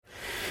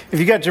If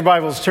you got your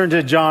Bibles, turn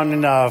to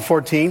John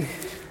 14.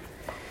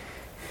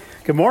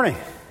 Good morning.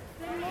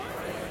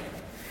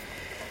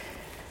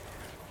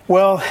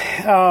 Well,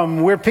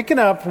 we're picking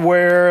up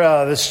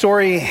where the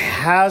story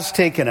has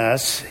taken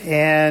us,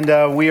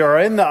 and we are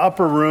in the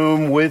upper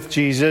room with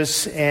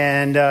Jesus.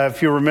 And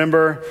if you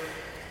remember,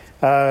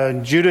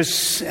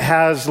 Judas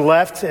has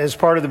left as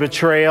part of the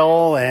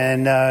betrayal,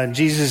 and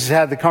Jesus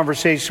had the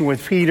conversation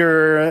with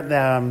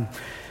Peter,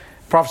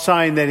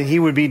 prophesying that he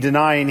would be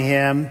denying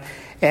him.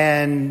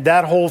 And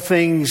that whole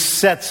thing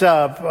sets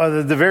up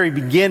the very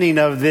beginning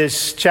of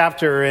this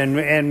chapter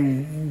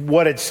and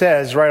what it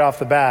says right off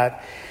the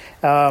bat.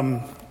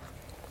 So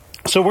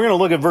we're going to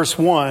look at verse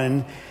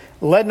 1.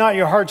 Let not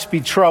your hearts be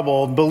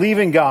troubled. Believe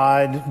in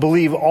God.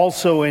 Believe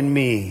also in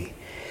me.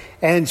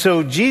 And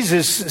so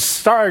Jesus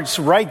starts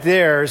right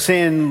there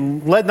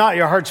saying, let not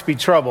your hearts be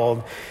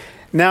troubled.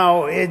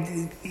 Now,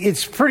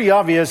 it's pretty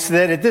obvious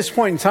that at this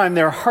point in time,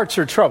 their hearts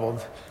are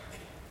troubled.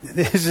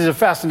 This is a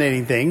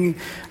fascinating thing.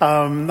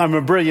 I'm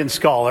a brilliant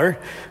scholar,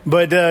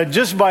 but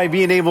just by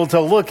being able to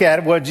look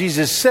at what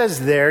Jesus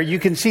says there, you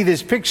can see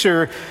this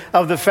picture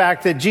of the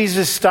fact that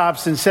Jesus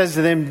stops and says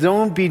to them,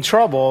 don't be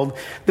troubled.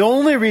 The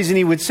only reason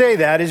he would say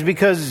that is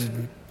because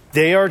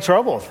they are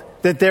troubled,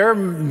 that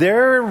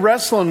they're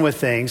wrestling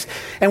with things.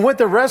 And what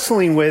they're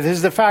wrestling with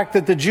is the fact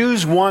that the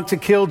Jews want to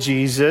kill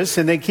Jesus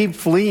and they keep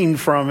fleeing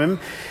from him,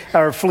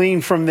 or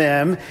fleeing from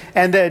them,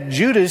 and that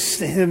Judas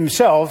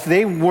himself,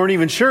 they weren't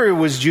even sure it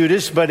was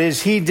Judas, but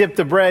as he dipped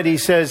the bread, he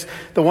says,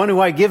 the one who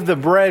I give the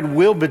bread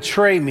will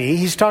betray me.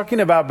 He's talking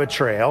about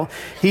betrayal.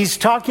 He's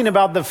talking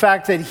about the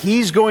fact that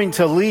he's going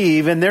to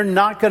leave and they're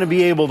not going to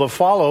be able to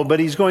follow, but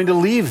he's going to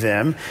leave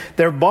them.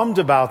 They're bummed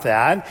about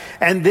that.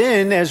 And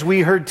then, as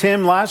we heard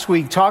Tim last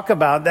week talk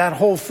about that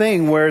whole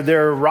thing where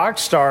their rock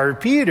star,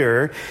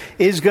 Peter,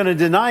 is going to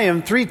deny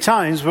him 3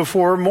 times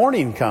before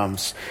morning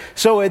comes.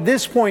 So at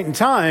this point in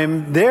time,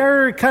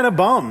 they're kind of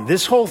bummed.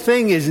 This whole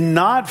thing is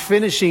not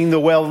finishing the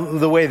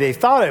way they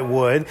thought it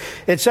would.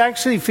 It's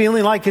actually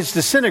feeling like it's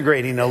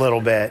disintegrating a little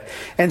bit.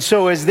 And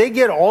so as they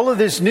get all of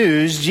this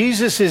news,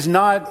 Jesus is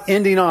not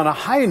ending on a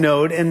high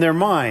note in their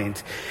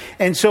mind.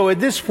 And so at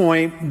this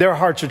point, their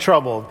hearts are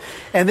troubled.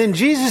 And then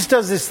Jesus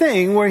does this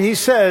thing where he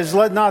says,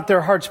 let not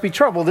their hearts be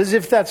troubled, as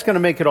if that's going to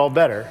make it all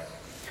better.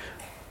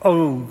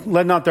 Oh,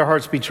 let not their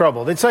hearts be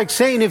troubled. It's like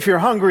saying if you're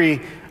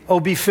hungry, oh,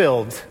 be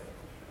filled.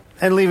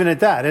 And leaving it at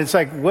that. And it's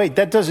like, wait,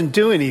 that doesn't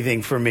do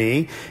anything for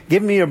me.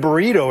 Give me a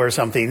burrito or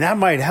something. That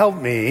might help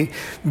me.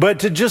 But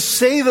to just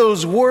say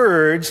those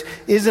words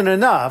isn't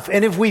enough.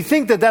 And if we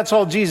think that that's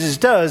all Jesus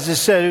does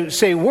is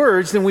say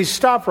words, then we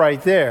stop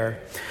right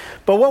there.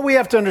 But what we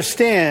have to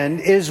understand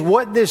is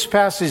what this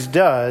passage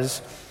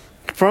does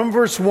from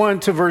verse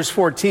 1 to verse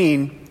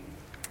 14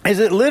 is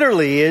it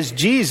literally is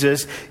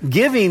Jesus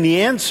giving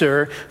the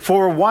answer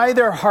for why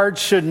their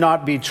hearts should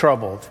not be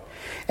troubled.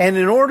 And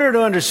in order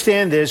to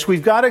understand this,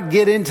 we've got to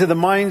get into the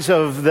minds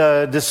of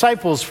the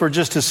disciples for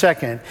just a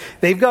second.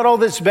 They've got all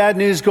this bad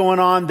news going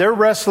on. They're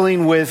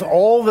wrestling with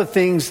all the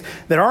things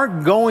that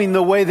aren't going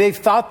the way they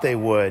thought they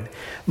would.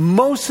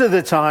 Most of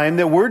the time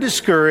that we're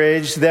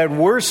discouraged, that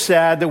we're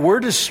sad, that we're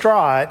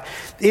distraught,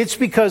 it's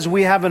because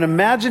we have an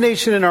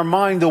imagination in our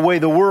mind the way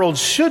the world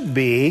should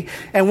be.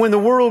 And when the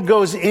world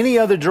goes any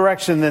other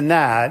direction than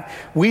that,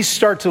 we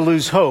start to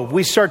lose hope.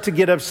 We start to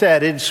get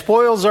upset. It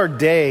spoils our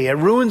day. It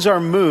ruins our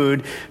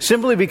mood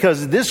simply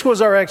because this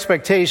was our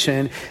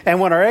expectation. And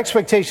when our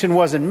expectation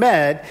wasn't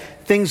met,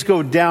 things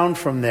go down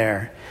from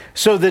there.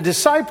 So the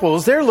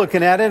disciples, they're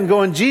looking at it and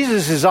going,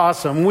 Jesus is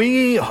awesome.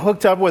 We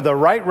hooked up with a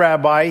right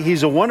rabbi.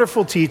 He's a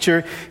wonderful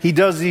teacher. He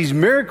does these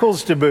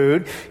miracles to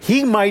boot.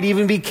 He might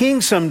even be king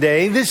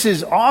someday. This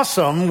is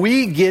awesome.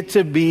 We get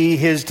to be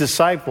his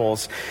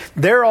disciples.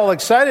 They're all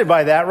excited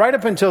by that right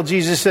up until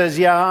Jesus says,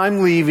 yeah,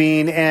 I'm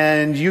leaving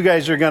and you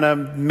guys are going to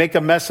make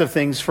a mess of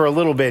things for a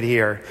little bit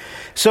here.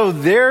 So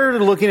they're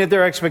looking at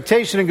their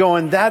expectation and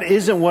going, that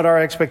isn't what our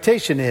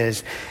expectation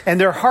is. And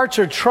their hearts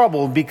are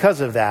troubled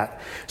because of that.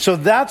 So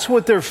that's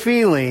what they're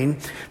feeling.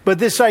 But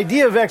this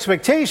idea of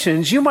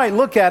expectations, you might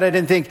look at it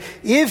and think,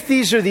 if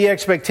these are the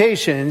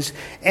expectations,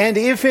 and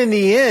if in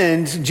the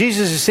end,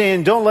 Jesus is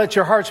saying, don't let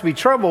your hearts be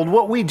troubled,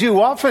 what we do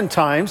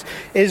oftentimes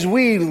is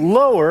we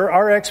lower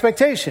our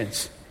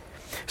expectations.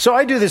 So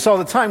I do this all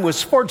the time with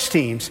sports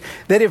teams,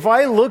 that if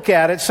I look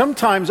at it,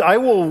 sometimes I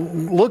will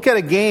look at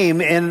a game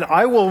and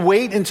I will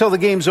wait until the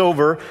game's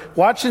over,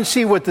 watch and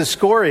see what the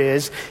score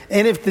is.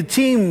 And if the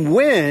team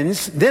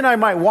wins, then I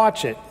might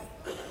watch it.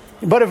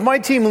 But if my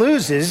team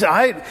loses,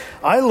 I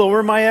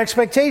lower my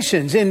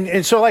expectations.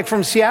 And so like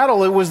from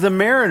Seattle, it was the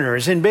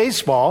Mariners in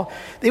baseball.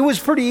 It was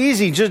pretty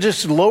easy to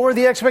just lower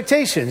the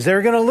expectations. They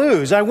were going to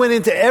lose. I went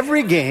into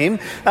every game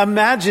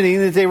imagining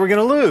that they were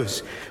going to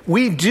lose.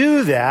 We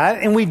do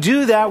that, and we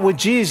do that with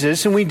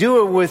Jesus, and we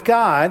do it with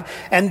God.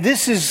 And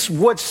this is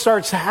what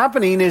starts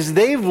happening is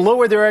they've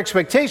lowered their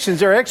expectations.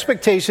 Their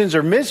expectations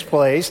are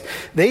misplaced.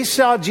 They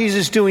saw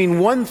Jesus doing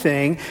one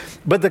thing,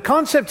 but the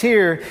concept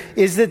here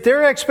is that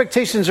their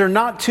expectations are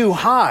not too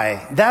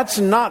high. That's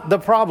not the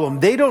problem.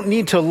 They don't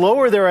need to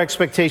lower their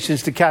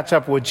expectations to catch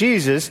up with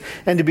Jesus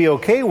and to be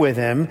okay with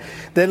him.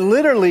 That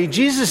literally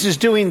Jesus is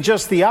doing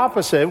just the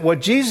opposite.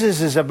 What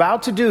Jesus is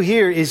about to do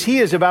here is he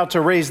is about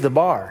to raise the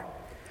bar.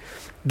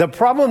 The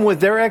problem with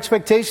their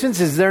expectations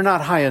is they're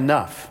not high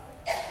enough.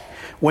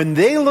 When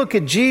they look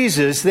at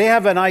Jesus, they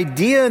have an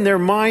idea in their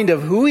mind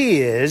of who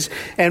he is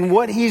and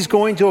what he's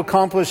going to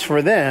accomplish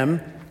for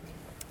them.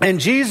 And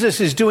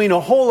Jesus is doing a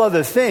whole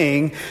other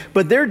thing,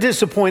 but they're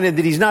disappointed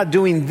that he's not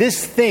doing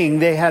this thing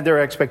they had their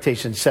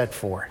expectations set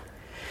for.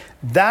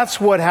 That's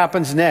what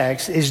happens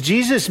next, is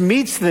Jesus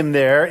meets them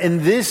there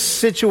in this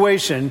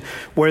situation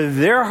where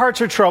their hearts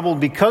are troubled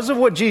because of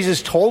what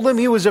Jesus told them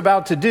he was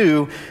about to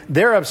do.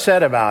 They're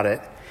upset about it.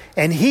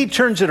 And he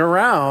turns it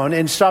around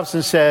and stops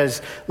and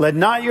says, let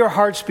not your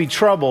hearts be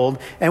troubled.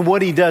 And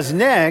what he does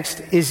next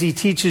is he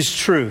teaches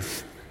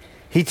truth.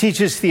 He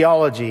teaches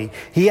theology.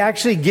 He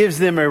actually gives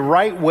them a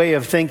right way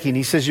of thinking.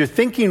 He says, you're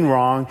thinking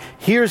wrong.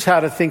 Here's how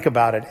to think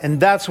about it. And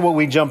that's what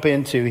we jump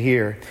into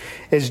here,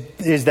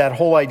 is that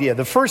whole idea.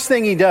 The first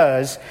thing he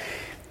does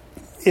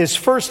is,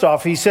 first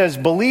off, he says,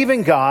 believe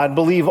in God,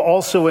 believe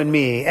also in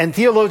me. And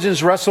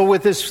theologians wrestle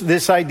with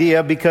this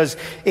idea because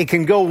it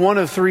can go one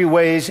of three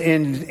ways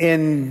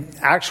in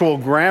actual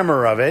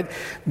grammar of it.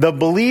 The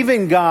believe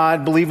in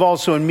God, believe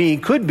also in me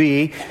could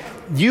be,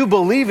 you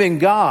believe in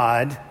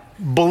God,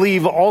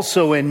 believe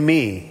also in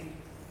me.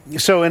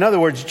 So in other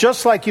words,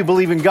 just like you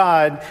believe in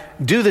God,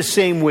 do the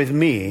same with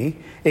me.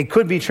 It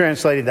could be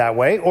translated that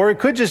way. Or it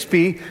could just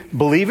be,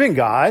 believe in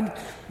God,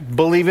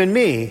 believe in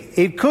me.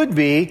 It could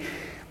be,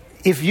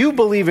 if you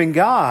believe in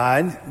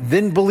God,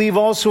 then believe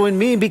also in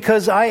me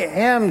because I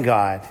am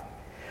God.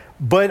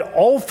 But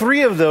all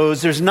three of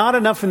those, there's not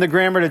enough in the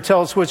grammar to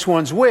tell us which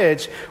one's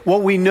which.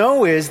 What we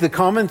know is the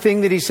common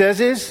thing that he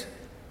says is,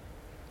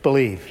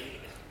 believe.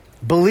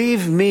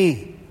 Believe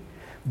me.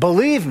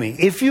 Believe me.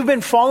 If you've been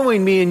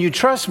following me and you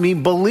trust me,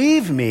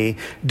 believe me.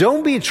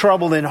 Don't be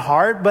troubled in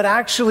heart, but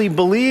actually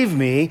believe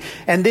me.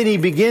 And then he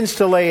begins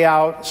to lay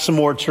out some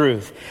more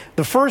truth.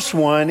 The first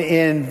one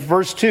in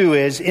verse 2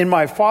 is, in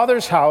my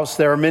Father's house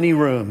there are many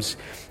rooms.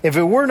 If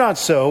it were not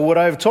so, would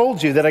I have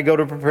told you that I go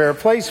to prepare a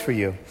place for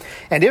you?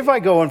 And if I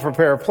go and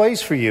prepare a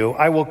place for you,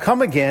 I will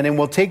come again and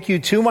will take you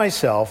to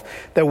myself,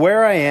 that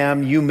where I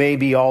am, you may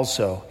be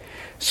also.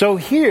 So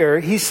here,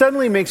 he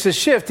suddenly makes a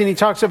shift and he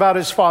talks about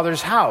his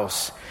Father's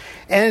house.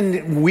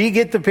 And we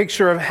get the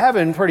picture of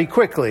heaven pretty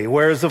quickly.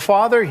 Whereas the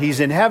Father,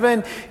 he's in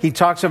heaven. He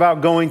talks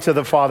about going to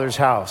the Father's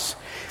house.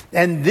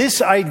 And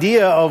this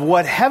idea of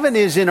what heaven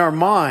is in our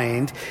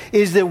mind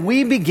is that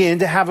we begin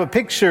to have a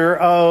picture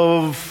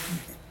of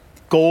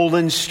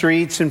golden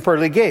streets and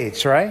pearly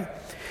gates, right?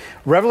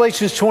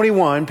 Revelation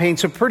 21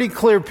 paints a pretty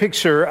clear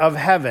picture of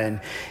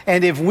heaven.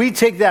 And if we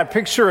take that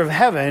picture of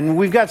heaven,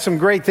 we've got some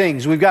great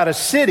things. We've got a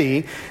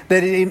city that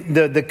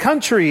the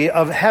country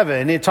of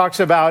heaven, it talks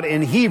about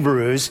in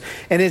Hebrews,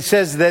 and it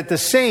says that the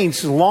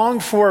saints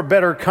longed for a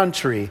better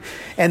country.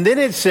 And then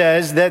it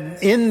says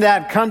that in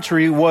that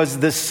country was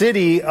the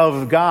city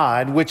of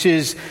God, which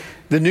is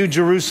the New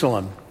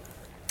Jerusalem.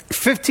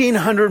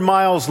 1,500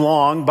 miles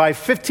long by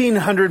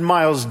 1,500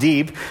 miles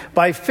deep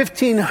by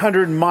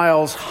 1,500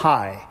 miles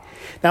high.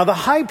 Now, the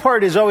high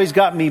part has always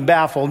got me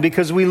baffled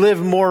because we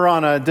live more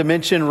on a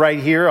dimension right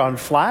here on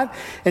flat.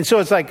 And so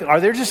it's like,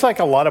 are there just like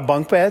a lot of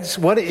bunk beds?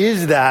 What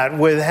is that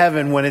with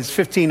heaven when it's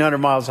 1,500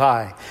 miles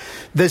high?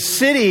 The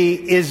city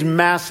is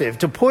massive.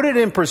 To put it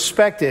in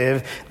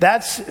perspective,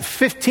 that's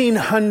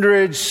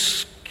 1,500,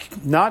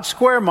 not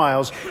square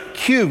miles,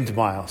 cubed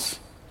miles.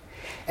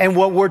 And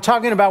what we're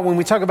talking about when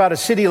we talk about a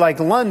city like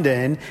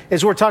London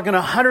is we're talking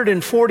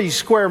 140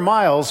 square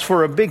miles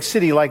for a big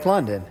city like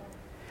London.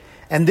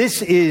 And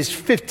this is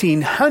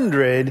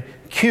 1,500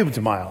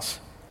 cubed miles.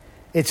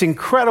 It's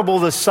incredible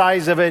the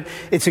size of it.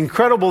 It's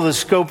incredible the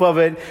scope of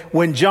it.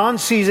 When John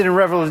sees it in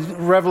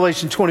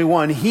Revelation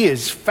 21, he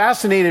is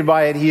fascinated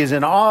by it. He is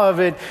in awe of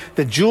it.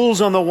 The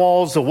jewels on the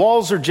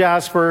walls are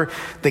jasper.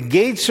 The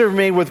gates are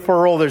made with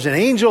pearl. There's an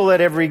angel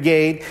at every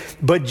gate.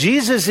 But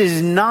Jesus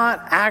is not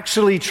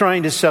actually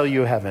trying to sell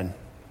you heaven.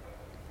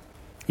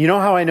 You know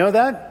how I know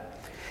that?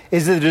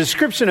 Is the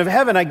description of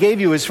heaven I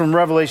gave you is from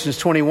Revelation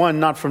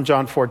 21, not from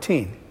John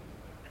 14.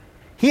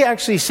 He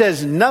actually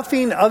says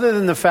nothing other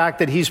than the fact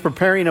that he's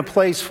preparing a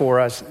place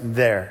for us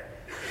there.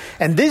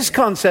 And this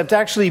concept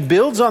actually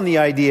builds on the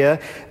idea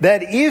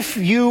that if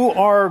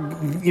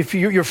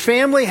your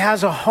family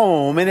has a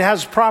home and it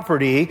has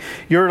property,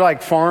 you're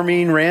like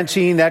farming,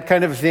 ranching, that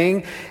kind of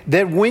thing,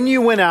 that when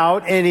you went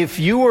out and if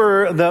you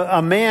were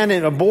a man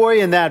and a boy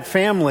in that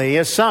family,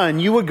 a son,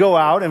 you would go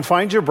out and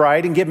find your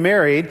bride and get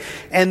married,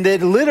 and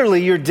that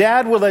literally your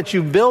dad would let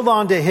you build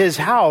onto his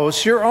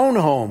house your own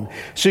home.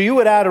 So you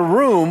would add a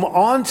room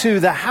onto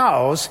the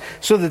house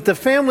so that the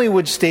family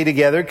would stay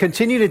together,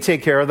 continue to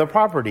take care of the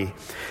property.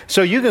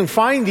 So you can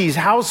find these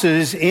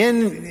houses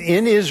in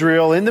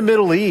Israel, in the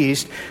Middle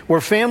East, where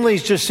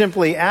families just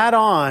simply add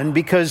on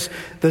because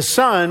the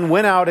son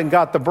went out and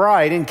got the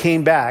bride and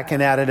came back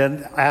and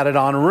added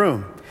on a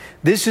room.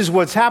 This is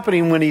what's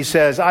happening when he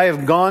says, I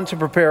have gone to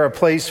prepare a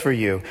place for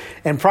you.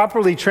 And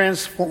properly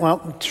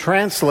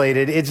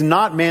translated, it's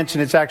not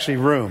mansion, it's actually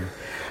room.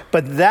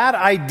 But that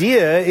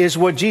idea is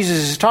what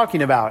Jesus is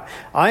talking about.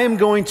 I am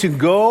going to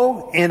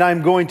go and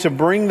I'm going to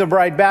bring the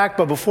bride back,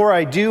 but before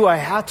I do, I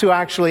have to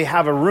actually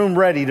have a room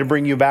ready to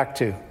bring you back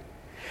to.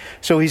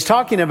 So he's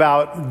talking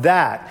about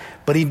that.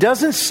 But he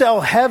doesn't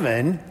sell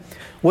heaven.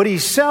 What he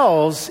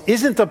sells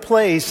isn't the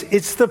place,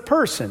 it's the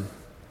person.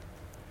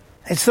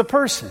 It's the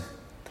person.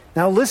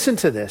 Now listen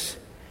to this.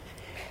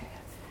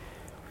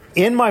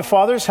 In my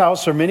Father's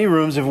house are many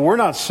rooms. If it were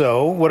not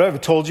so, would I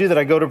have told you that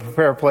I go to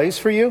prepare a place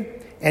for you?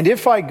 And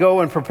if I go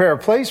and prepare a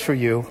place for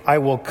you, I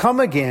will come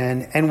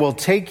again and will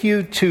take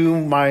you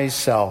to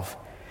myself.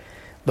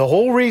 The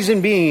whole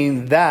reason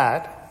being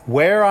that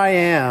where I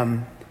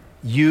am,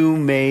 you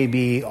may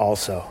be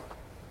also.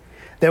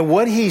 That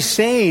what he's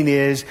saying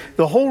is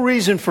the whole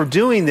reason for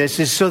doing this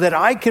is so that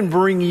I can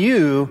bring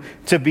you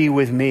to be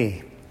with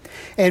me.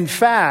 In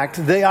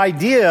fact, the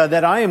idea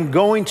that I am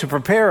going to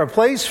prepare a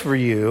place for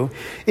you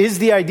is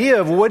the idea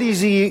of what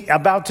is he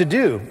about to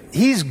do.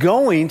 He's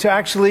going to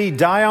actually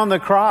die on the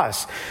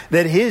cross.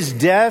 That his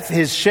death,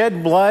 his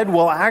shed blood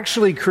will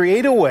actually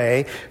create a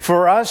way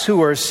for us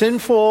who are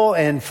sinful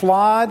and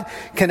flawed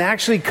can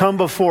actually come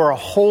before a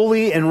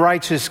holy and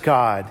righteous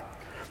God.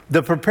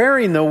 The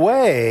preparing the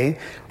way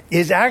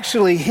is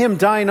actually him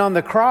dying on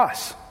the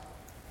cross,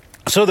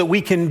 so that we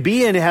can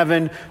be in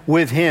heaven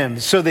with him,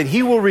 so that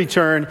he will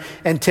return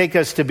and take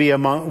us to be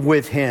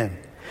with him.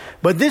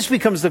 But this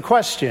becomes the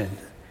question.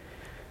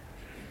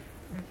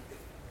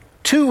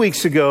 2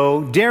 weeks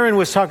ago, Darren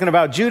was talking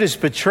about Judas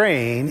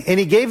betraying, and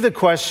he gave the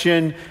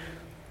question,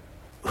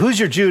 who's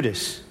your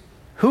Judas?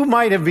 Who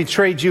might have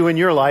betrayed you in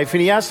your life?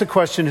 And he asked the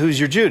question, who's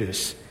your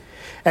Judas?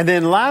 And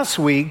then last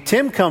week,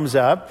 Tim comes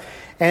up,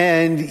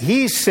 and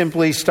he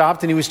simply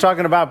stopped and he was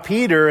talking about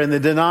Peter and the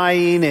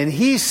denying, and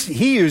he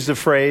used the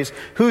phrase,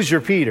 who's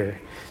your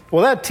Peter?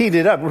 Well, that teed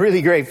it up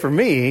really great for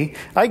me.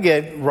 I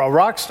get a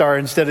rock star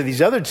instead of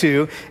these other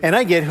two, and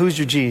I get, who's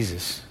your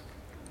Jesus?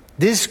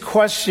 This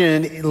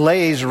question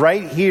lays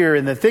right here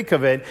in the thick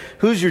of it.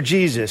 Who's your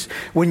Jesus?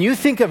 When you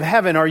think of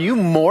heaven, are you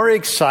more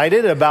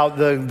excited about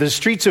the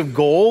streets of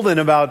gold and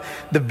about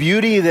the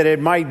beauty that it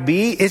might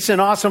be? It's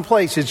an awesome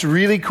place. It's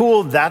really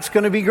cool. That's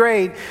going to be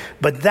great.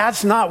 But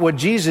that's not what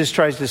Jesus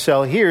tries to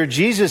sell here.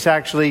 Jesus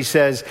actually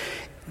says,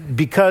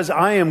 because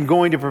I am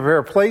going to prepare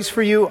a place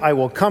for you, I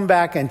will come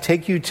back and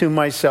take you to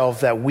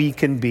myself that we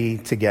can be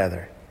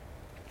together.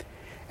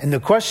 And the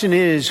question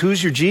is,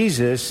 who's your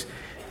Jesus?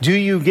 Do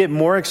you get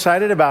more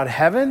excited about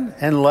heaven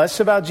and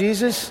less about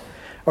Jesus?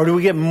 Or do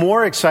we get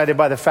more excited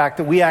by the fact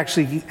that we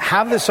actually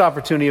have this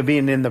opportunity of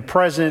being in the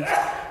presence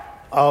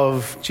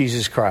of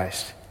Jesus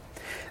Christ?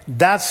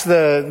 That's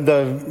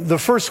the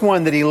first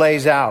one that he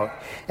lays out.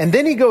 And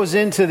then he goes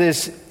into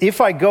this,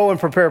 if I go and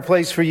prepare a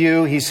place for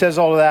you, he says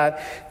all of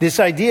that. This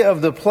idea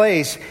of the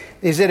place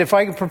is that if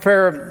I can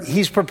prepare,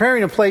 he's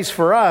preparing a place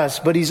for us,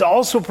 but he's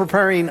also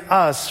preparing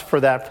us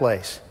for that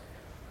place.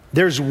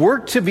 There's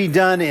work to be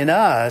done in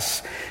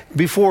us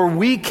before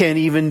we can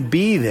even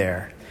be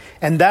there.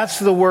 And that's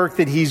the work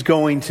that he's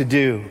going to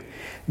do.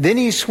 Then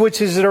he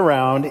switches it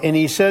around and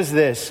he says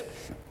this,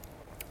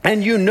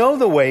 and you know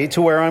the way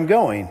to where I'm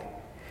going.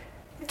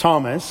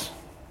 Thomas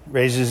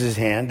raises his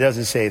hand,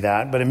 doesn't say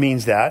that, but it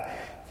means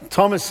that.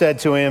 Thomas said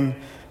to him,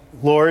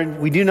 Lord,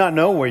 we do not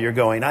know where you're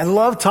going. I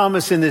love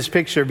Thomas in this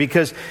picture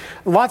because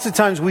lots of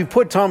times we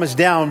put Thomas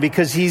down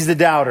because he's the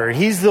doubter.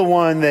 He's the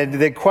one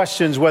that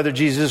questions whether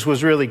Jesus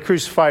was really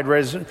crucified,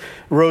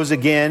 rose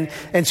again.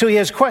 And so he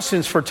has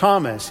questions for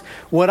Thomas.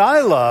 What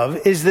I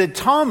love is that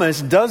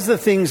Thomas does the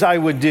things I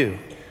would do.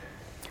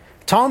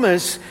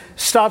 Thomas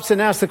stops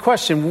and asks the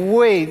question,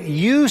 wait,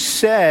 you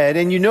said,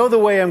 and you know the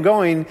way I'm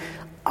going,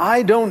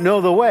 I don't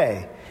know the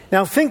way.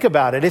 Now think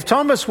about it. If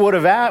Thomas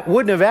wouldn't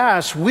have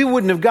asked, we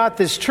wouldn't have got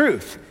this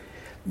truth.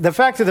 The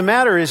fact of the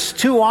matter is,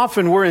 too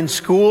often we're in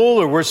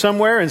school or we're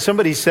somewhere and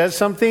somebody says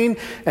something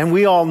and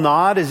we all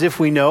nod as if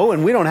we know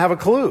and we don't have a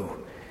clue.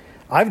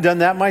 I've done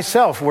that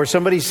myself, where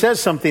somebody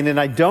says something and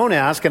I don't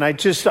ask, and I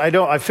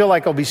feel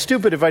like I'll be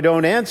stupid if I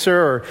don't answer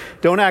or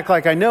don't act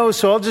like I know,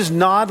 so I'll just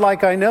nod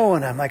like I know,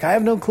 and I'm like, I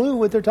have no clue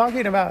what they're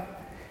talking about.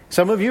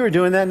 Some of you are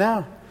doing that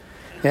now.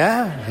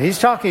 Yeah, he's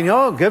talking.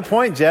 Oh, good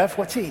point, Jeff.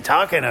 What's he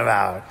talking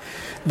about?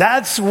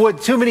 That's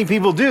what too many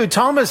people do.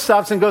 Thomas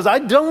stops and goes, I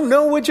don't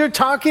know what you're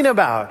talking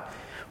about.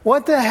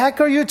 What the heck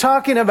are you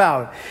talking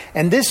about?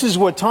 And this is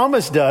what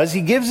Thomas does.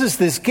 He gives us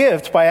this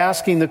gift by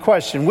asking the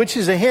question, which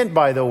is a hint,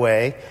 by the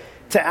way,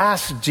 to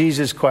ask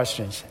Jesus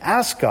questions.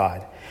 Ask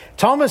God.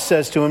 Thomas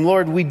says to him,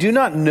 Lord, we do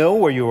not know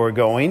where you are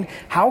going.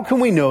 How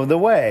can we know the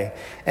way?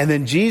 And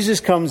then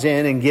Jesus comes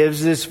in and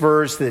gives this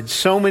verse that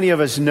so many of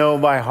us know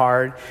by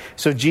heart.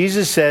 So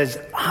Jesus says,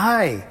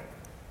 I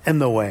am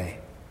the way.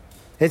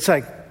 It's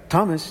like,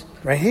 Thomas,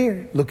 right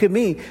here, look at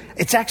me.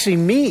 It's actually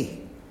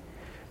me.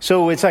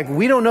 So it's like,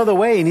 we don't know the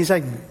way. And he's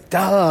like,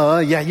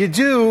 duh, yeah, you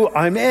do.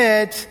 I'm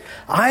it.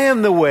 I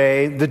am the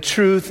way, the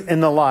truth,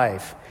 and the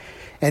life.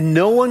 And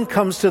no one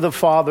comes to the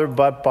Father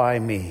but by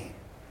me.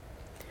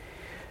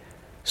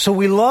 So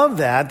we love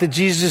that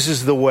Jesus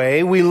is the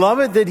way. We love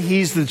it that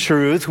he's the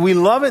truth. We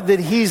love it that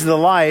he's the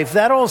life.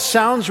 That all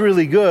sounds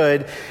really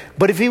good.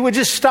 But if he would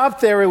just stop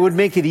there, it would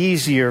make it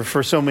easier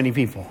for so many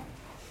people.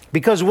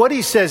 Because what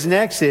he says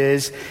next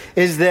is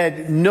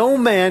that no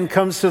man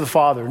comes to the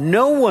Father.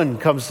 No one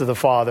comes to the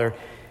Father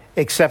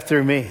except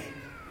through me.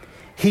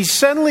 He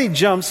suddenly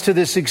jumps to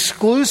this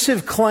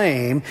exclusive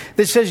claim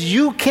that says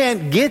you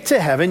can't get to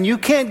heaven, you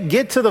can't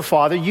get to the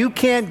Father, you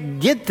can't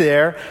get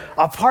there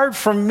apart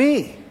from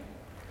me.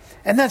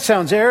 And that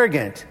sounds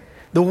arrogant.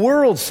 The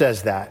world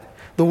says that.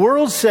 The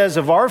world says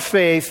of our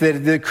faith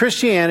that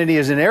Christianity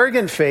is an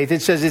arrogant faith.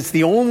 It says it's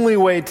the only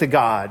way to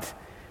God.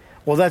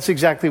 Well, that's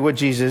exactly what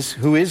Jesus,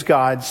 who is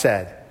God,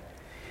 said.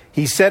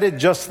 He said it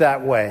just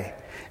that way.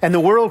 And the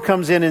world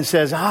comes in and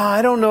says,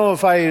 I don't know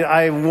if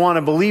I want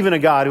to believe in a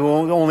God who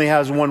only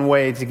has one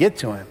way to get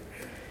to him.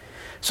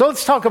 So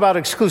let's talk about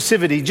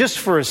exclusivity just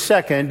for a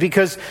second,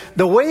 because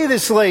the way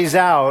this lays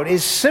out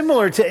is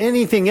similar to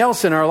anything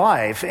else in our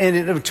life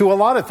and to a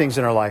lot of things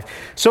in our life.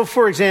 So,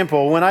 for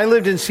example, when I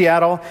lived in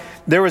Seattle,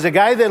 there was a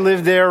guy that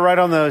lived there right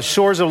on the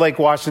shores of Lake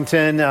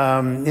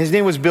Washington. His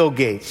name was Bill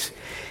Gates.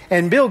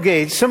 And Bill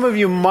Gates, some of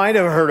you might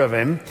have heard of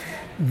him.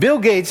 Bill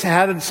Gates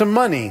had some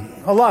money,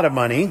 a lot of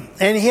money,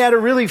 and he had a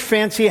really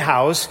fancy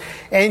house,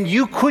 and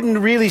you couldn't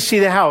really see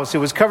the house. It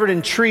was covered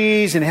in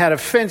trees and had a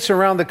fence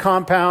around the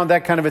compound,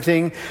 that kind of a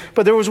thing.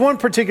 But there was one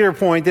particular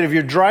point that if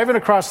you're driving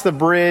across the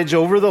bridge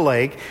over the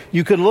lake,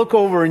 you could look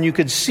over and you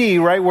could see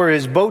right where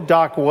his boat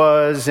dock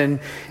was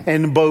and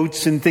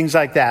boats and things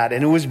like that.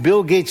 And it was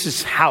Bill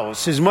Gates'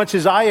 house, as much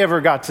as I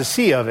ever got to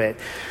see of it.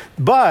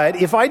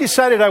 But if I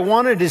decided I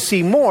wanted to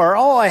see more,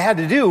 all I had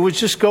to do was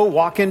just go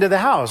walk into the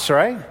house,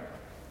 right?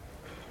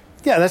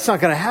 Yeah, that's not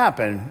going to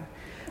happen.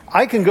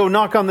 I can go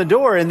knock on the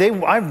door and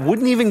I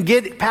wouldn't even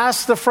get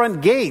past the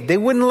front gate. They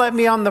wouldn't let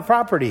me on the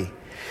property.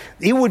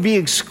 It would be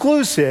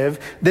exclusive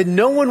that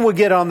no one would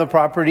get on the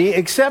property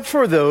except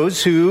for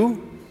those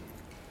who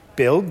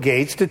Bill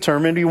Gates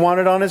determined he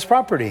wanted on his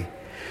property.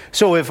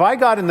 So if I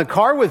got in the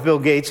car with Bill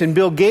Gates and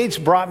Bill Gates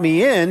brought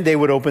me in, they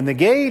would open the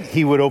gate,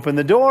 he would open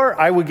the door,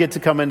 I would get to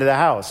come into the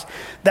house.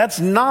 That's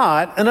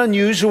not an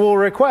unusual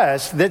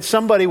request that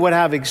somebody would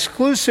have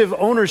exclusive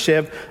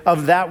ownership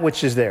of that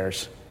which is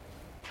theirs.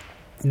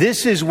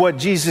 This is what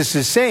Jesus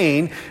is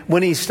saying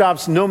when he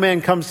stops, no man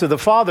comes to the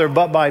Father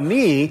but by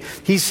me.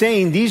 He's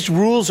saying these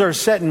rules are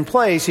set in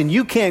place and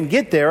you can't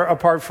get there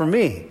apart from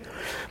me.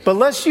 But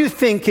lest you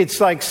think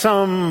it's like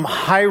some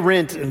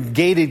high-rent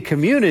gated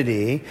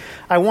community,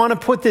 I want to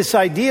put this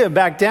idea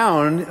back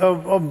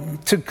down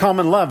to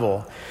common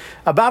level.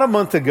 About a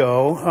month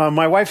ago,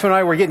 my wife and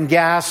I were getting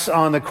gas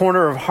on the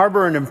corner of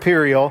Harbor and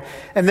Imperial,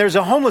 and there's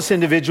a homeless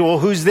individual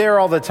who's there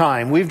all the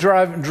time. We've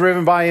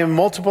driven by him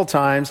multiple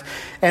times,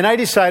 and I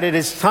decided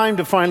it's time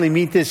to finally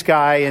meet this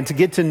guy and to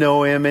get to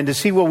know him and to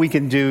see what we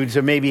can do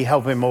to maybe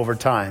help him over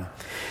time.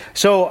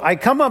 So I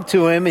come up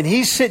to him and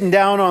he's sitting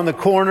down on the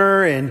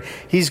corner and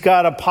he's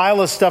got a pile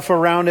of stuff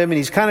around him and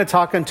he's kind of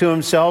talking to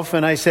himself.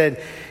 And I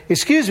said,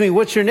 "Excuse me,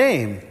 what's your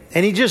name?"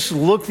 And he just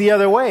looked the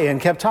other way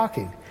and kept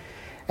talking.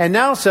 And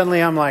now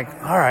suddenly I'm like,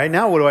 all right,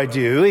 now what do I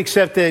do?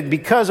 Except that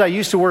because I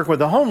used to work with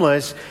the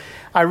homeless,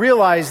 I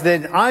realized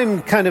that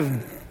I'm kind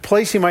of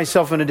placing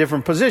myself in a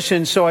different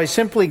position. So I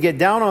simply get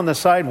down on the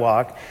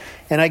sidewalk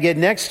and I get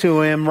next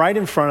to him, right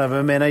in front of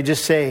him. And I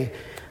just say,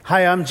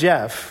 "Hi, I'm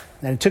Jeff."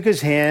 And I took his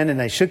hand and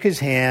I shook his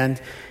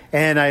hand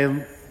and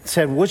I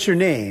said, "What's your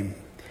name?"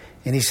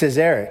 And he says,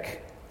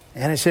 "Eric."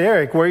 And I said,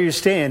 "Eric, where are you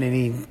staying?" And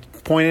he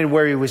pointed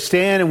where he was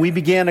staying and we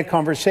began a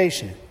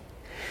conversation.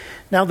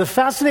 Now, the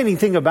fascinating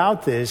thing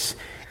about this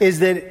is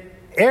that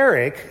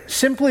Eric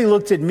simply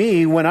looked at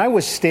me when I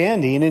was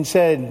standing and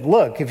said,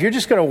 "Look, if you're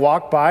just going to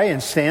walk by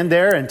and stand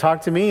there and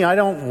talk to me, I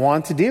don't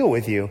want to deal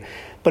with you.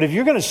 But if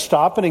you're going to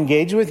stop and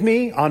engage with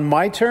me on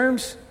my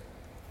terms,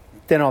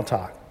 then I'll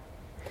talk."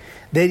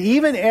 That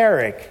even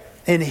Eric,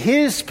 in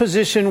his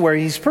position where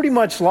he's pretty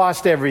much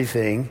lost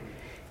everything,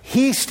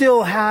 he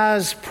still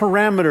has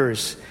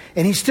parameters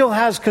and he still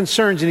has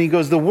concerns. And he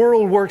goes, "The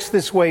world works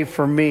this way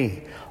for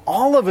me."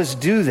 All of us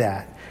do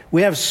that.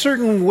 We have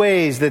certain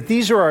ways that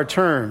these are our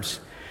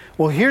terms.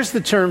 Well, here's the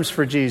terms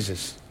for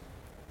Jesus.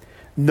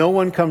 No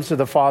one comes to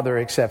the Father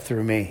except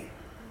through me.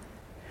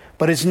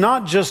 But it's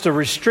not just a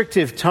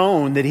restrictive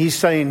tone that he's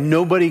saying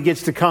nobody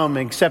gets to come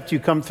except you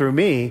come through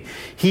me.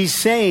 He's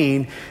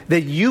saying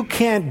that you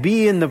can't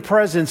be in the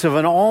presence of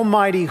an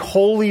almighty,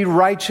 holy,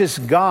 righteous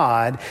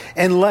God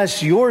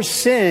unless your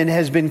sin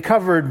has been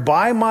covered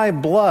by my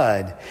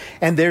blood,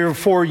 and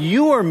therefore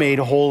you are made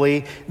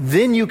holy.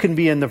 Then you can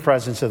be in the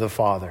presence of the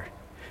Father.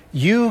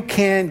 You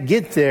can't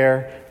get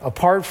there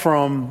apart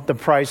from the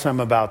price I'm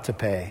about to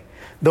pay.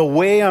 The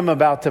way I'm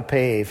about to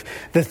pave,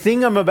 the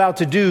thing I'm about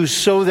to do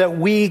so that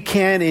we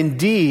can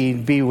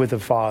indeed be with the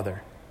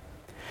Father.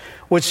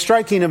 What's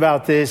striking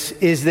about this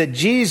is that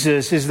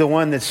Jesus is the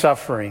one that's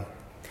suffering.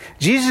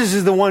 Jesus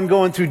is the one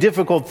going through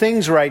difficult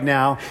things right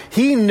now.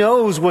 He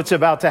knows what's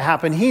about to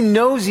happen. He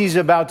knows he's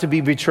about to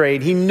be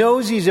betrayed. He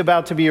knows he's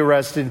about to be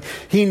arrested.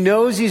 He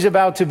knows he's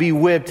about to be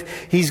whipped.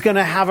 He's going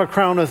to have a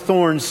crown of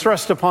thorns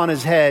thrust upon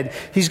his head.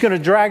 He's going to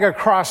drag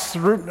across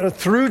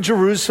through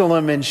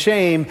Jerusalem in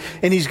shame,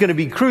 and he's going to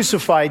be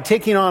crucified,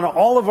 taking on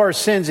all of our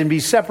sins and be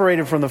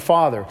separated from the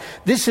Father.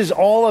 This is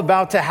all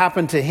about to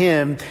happen to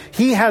him.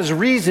 He has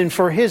reason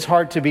for his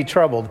heart to be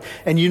troubled.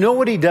 And you know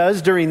what he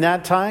does during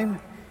that time?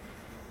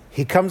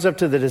 He comes up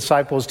to the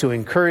disciples to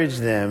encourage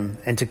them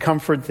and to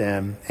comfort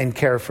them and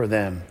care for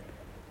them.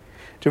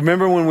 Do you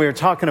remember when we were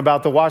talking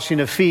about the washing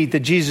of feet, that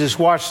Jesus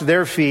washed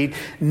their feet?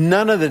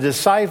 None of the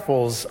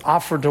disciples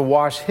offered to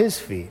wash his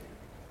feet.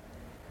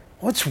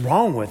 What's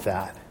wrong with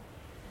that?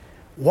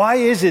 Why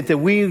is it that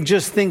we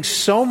just think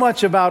so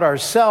much about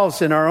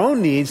ourselves and our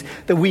own needs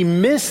that we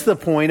miss the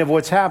point of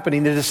what's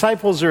happening? The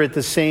disciples are at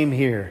the same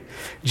here.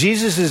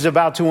 Jesus is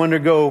about to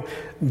undergo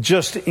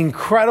just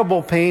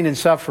incredible pain and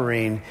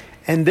suffering,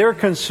 and they're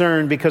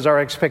concerned because our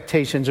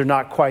expectations are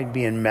not quite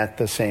being met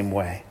the same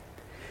way.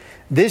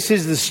 This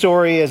is the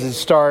story as it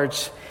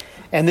starts.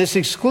 And this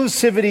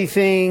exclusivity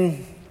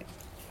thing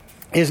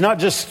is not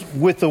just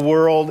with the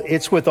world,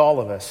 it's with all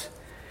of us.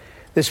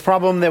 This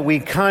problem that we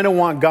kind of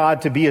want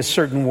God to be a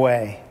certain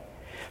way.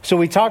 So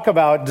we talk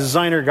about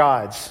designer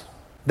gods.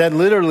 That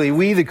literally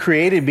we, the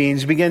created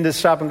beings, begin to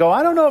stop and go,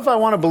 I don't know if I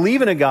want to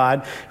believe in a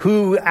God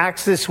who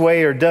acts this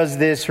way or does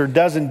this or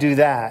doesn't do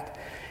that.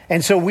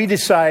 And so we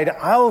decide,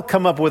 I'll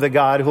come up with a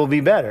God who will be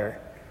better,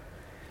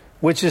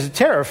 which is a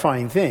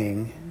terrifying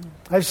thing.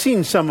 I've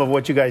seen some of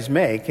what you guys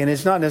make, and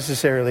it's not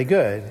necessarily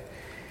good.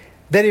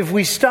 That if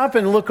we stop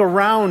and look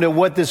around at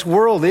what this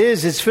world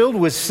is, it's filled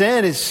with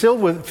sin, it's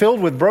filled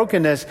with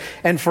brokenness.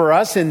 And for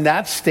us in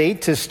that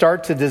state to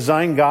start to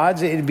design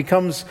gods, it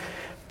becomes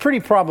pretty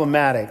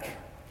problematic.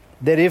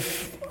 That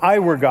if I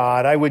were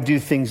God, I would do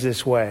things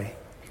this way.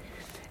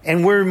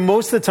 And we're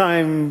most of the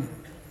time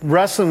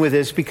wrestling with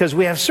this because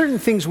we have certain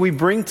things we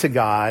bring to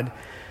God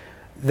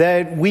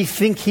that we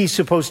think he's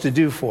supposed to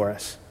do for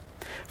us.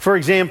 For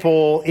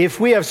example, if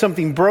we have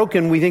something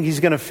broken, we think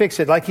he's going to fix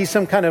it, like he's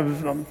some kind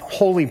of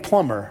holy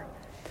plumber.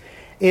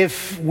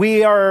 If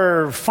we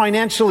are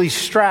financially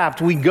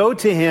strapped, we go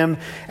to him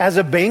as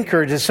a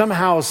banker to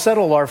somehow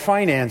settle our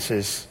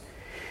finances.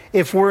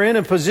 If we're in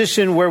a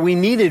position where we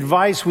need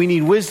advice, we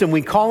need wisdom,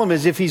 we call him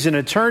as if he's an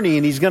attorney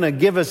and he's going to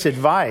give us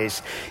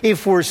advice.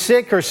 If we're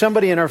sick or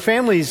somebody in our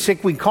family is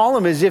sick, we call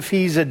him as if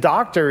he's a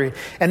doctor,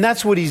 and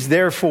that's what he's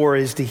there for,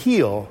 is to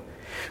heal.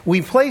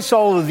 We place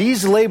all of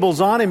these labels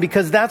on him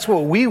because that's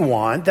what we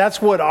want.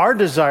 That's what our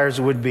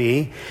desires would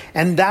be.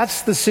 And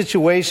that's the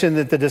situation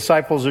that the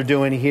disciples are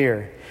doing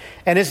here.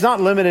 And it's not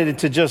limited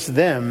to just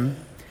them.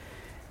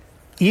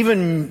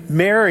 Even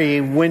Mary,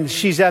 when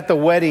she's at the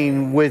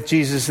wedding with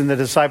Jesus and the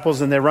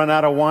disciples and they run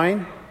out of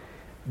wine,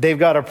 they've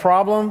got a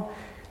problem.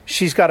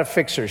 She's got a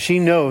fixer. She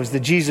knows that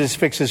Jesus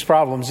fixes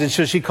problems. And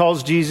so she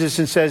calls Jesus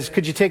and says,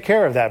 could you take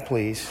care of that,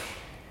 please?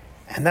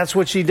 And that's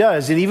what she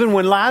does. And even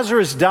when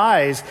Lazarus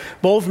dies,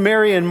 both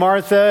Mary and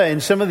Martha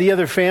and some of the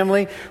other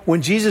family,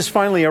 when Jesus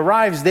finally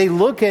arrives, they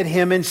look at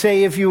him and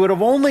say, if you would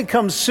have only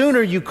come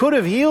sooner, you could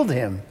have healed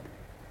him.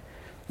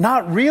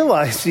 Not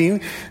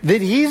realizing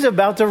that he's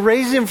about to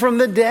raise him from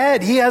the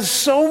dead. He has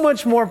so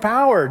much more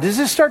power. Does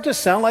this start to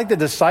sound like the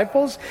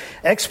disciples?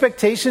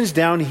 Expectations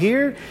down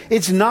here?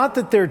 It's not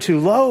that they're too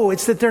low.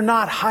 It's that they're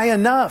not high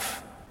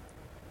enough.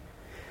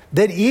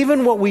 That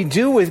even what we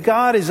do with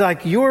God is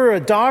like, you're a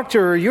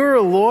doctor, or you're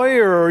a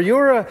lawyer, or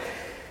you're a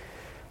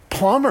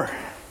plumber.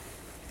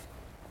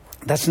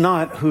 That's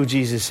not who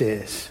Jesus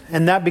is.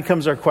 And that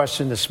becomes our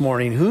question this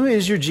morning. Who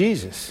is your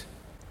Jesus?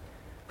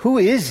 Who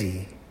is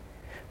he?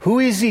 Who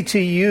is he to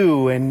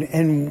you?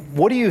 And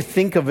what do you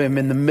think of him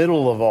in the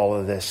middle of all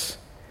of this?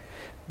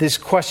 This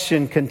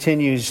question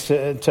continues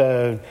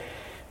to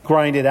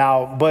grind it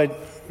out. But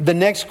the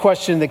next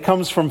question that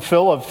comes from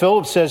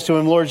Philip says to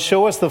him, Lord,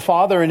 show us the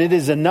Father and it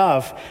is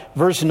enough.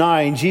 Verse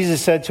 9,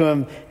 Jesus said to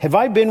him, have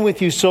I been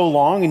with you so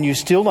long and you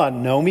still not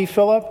know me,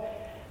 Philip?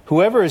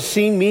 Whoever has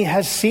seen me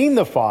has seen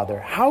the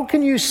Father. How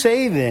can you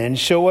say then,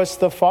 show us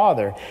the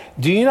Father?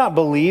 Do you not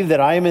believe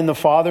that I am in the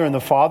Father and the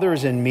Father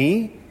is in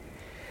me?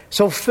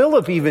 So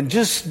Philip even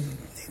just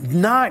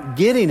not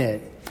getting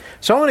it.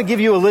 So I want to give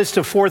you a list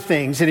of 4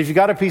 things. And if you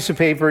got a piece of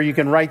paper, you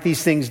can write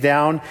these things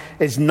down.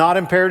 It's not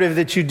imperative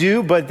that you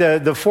do, but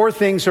the 4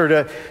 things are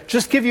to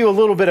just give you a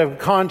little bit of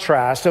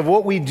contrast of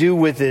what we do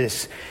with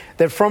this,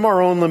 that from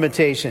our own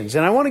limitations.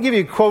 And I want to give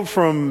you a quote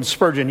from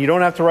Spurgeon. You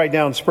don't have to write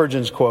down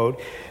Spurgeon's quote,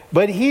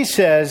 but he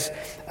says,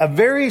 a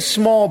very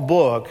small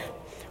book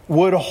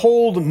would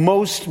hold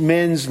most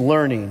men's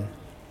learning,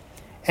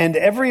 and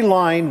every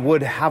line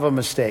would have a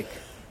mistake.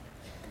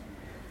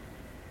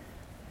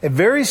 A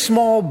very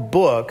small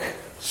book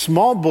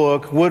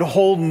would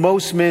hold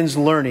most men's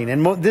learning.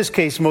 In this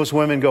case, most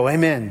women go,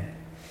 amen.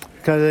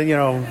 Because,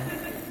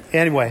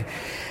 anyway.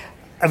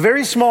 A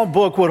very small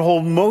book would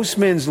hold most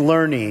men's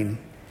learning.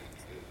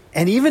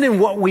 And even in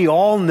what we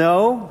all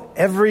know,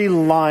 every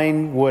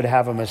line would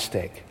have a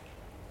mistake.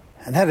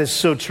 And that is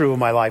so true in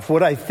my life.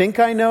 What I think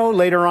I know,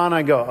 later on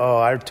I go,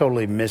 oh, I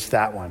totally missed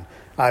that one.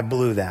 I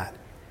blew that.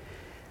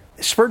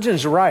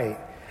 Spurgeon's right.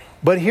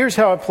 But here's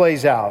how it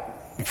plays out.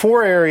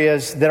 4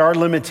 areas that our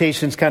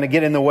limitations kind of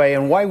get in the way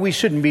and why we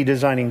shouldn't be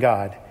designing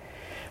God.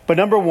 But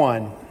number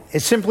 1,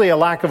 it's simply a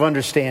lack of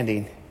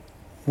understanding.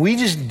 We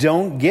just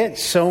don't get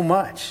so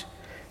much.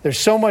 There's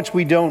so much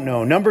we don't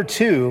know. Number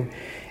 2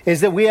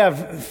 is that we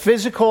have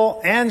physical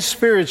and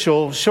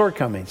spiritual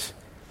shortcomings.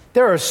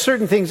 There are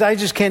certain things I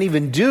just can't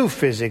even do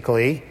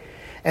physically,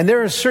 and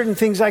there are certain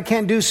things I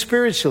can't do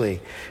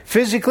spiritually.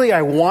 Physically,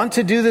 I want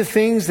to do the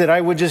things that I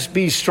would just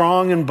be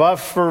strong and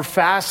buff or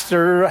fast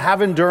or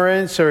have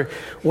endurance or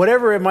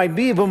whatever it might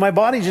be, but my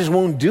body just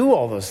won't do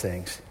all those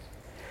things.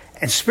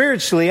 And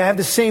spiritually, I have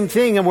the same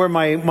thing, and where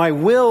my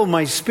will,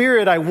 my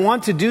spirit, I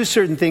want to do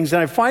certain things,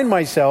 and I find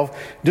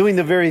myself doing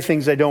the very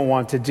things I don't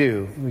want to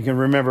do. We can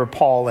remember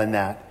Paul in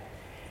that.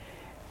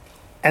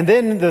 And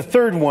then the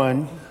third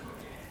one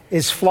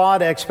is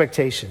flawed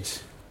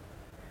expectations.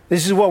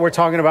 This is what we're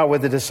talking about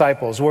with the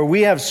disciples, where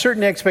we have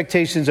certain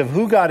expectations of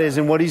who God is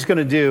and what he's going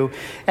to do,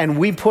 and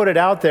we put it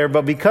out there,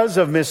 but because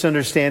of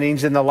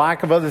misunderstandings and the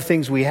lack of other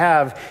things we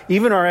have,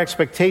 even our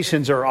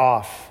expectations are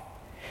off.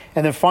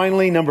 And then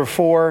finally, number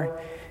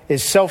 4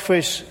 is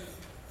selfish,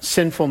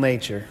 sinful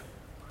nature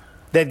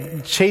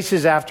that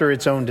chases after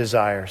its own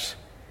desires.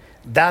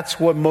 That's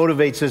what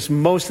motivates us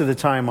most of the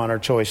time on our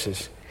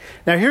choices.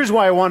 Now, here's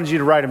why I wanted you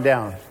to write them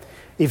down.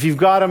 If you've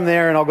got them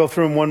there, and I'll go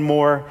through them one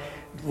more.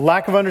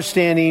 Lack of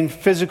understanding,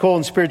 physical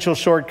and spiritual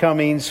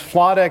shortcomings,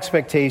 flawed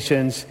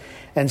expectations,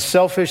 and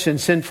selfish and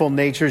sinful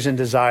natures and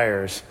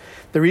desires.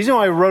 The reason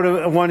why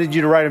I wanted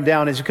you to write them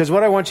down is because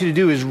what I want you to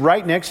do is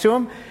right next to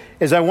them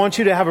is I want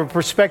you to have a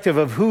perspective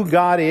of who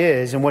God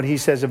is and what he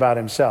says about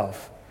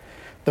himself.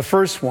 The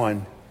first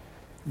one,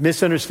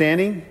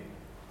 misunderstanding.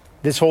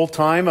 This whole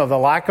time of the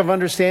lack of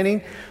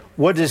understanding,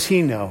 what does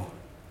he know?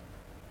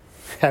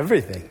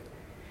 Everything.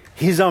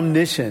 He's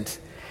omniscient.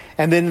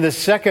 And then the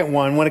second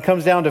one, when it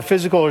comes down to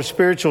physical or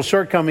spiritual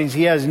shortcomings,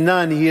 he has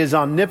none. He is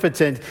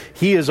omnipotent.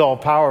 He is all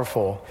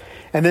powerful.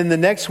 And then the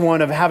next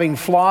one of having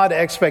flawed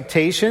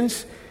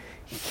expectations,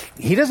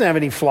 he doesn't have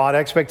any flawed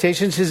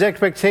expectations. His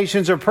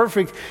expectations are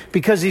perfect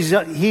because he's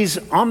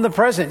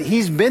omnipresent.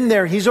 He's been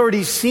there. He's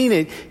already seen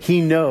it. He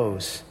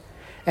knows.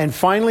 And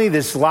finally,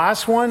 this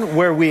last one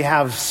where we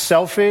have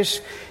selfish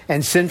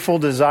and sinful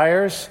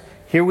desires,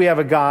 here we have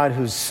a God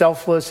who's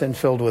selfless and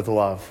filled with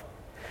love.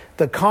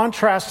 The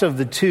contrast of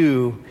the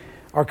two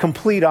are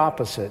complete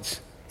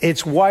opposites.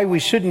 It's why we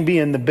shouldn't be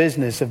in the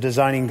business of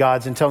designing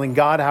gods and telling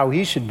God how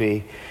he should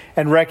be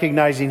and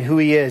recognizing who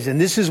he is.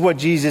 And this is what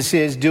Jesus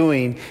is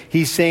doing.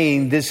 He's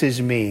saying, this is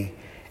me.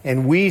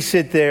 And we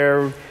sit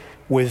there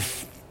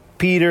with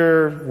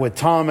Peter, with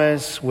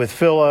Thomas, with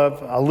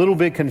Philip, a little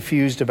bit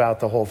confused about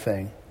the whole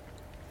thing.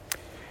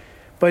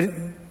 But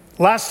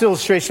last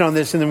illustration on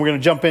this, and then we're going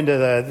to jump into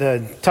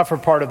the tougher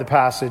part of the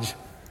passage.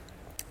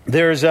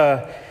 There's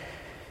a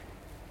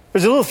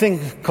little thing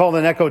called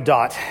an Echo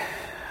Dot.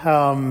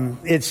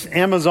 It's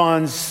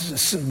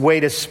Amazon's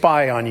way to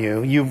spy on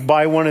you. You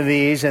buy one of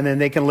these, and then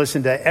they can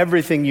listen to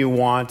everything you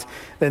want.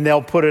 Then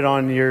they'll put it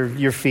on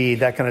your feed,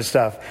 that kind of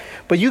stuff.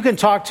 But you can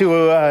talk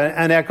to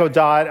an Echo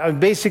Dot.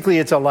 Basically,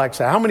 it's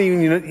Alexa. How many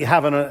of you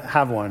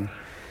have one?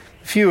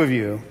 A few of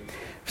you.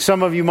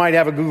 Some of you might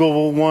have a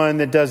Google one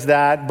that does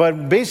that.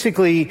 But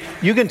basically,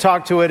 you can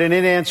talk to it, and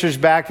it answers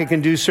back. It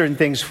can do certain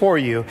things for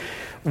you.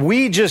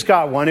 We just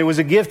got one. It was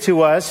a gift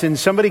to us, and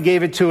somebody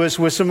gave it to us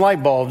with some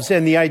light bulbs.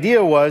 And the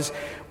idea was,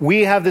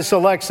 we have this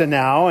Alexa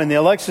now, and the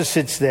Alexa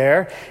sits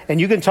there,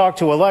 and you can talk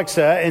to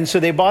Alexa. And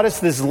so they bought us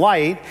this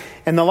light,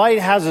 and the light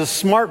has a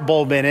smart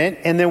bulb in it.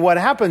 And then what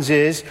happens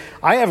is,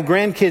 I have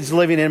grandkids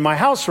living in my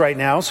house right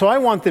now, so I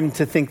want them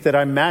to think that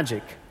I'm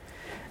magic.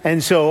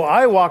 And so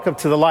I walk up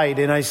to the light,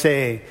 and I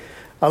say,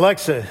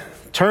 Alexa,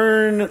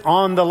 turn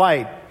on the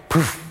light.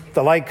 Poof,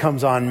 the light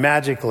comes on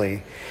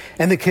magically.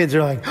 And the kids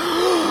are like,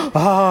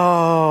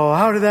 oh,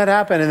 how did that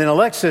happen? And then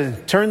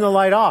Alexa, turn the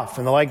light off,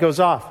 and the light goes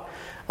off.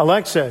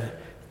 Alexa,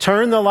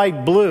 turn the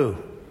light blue,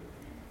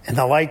 and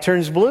the light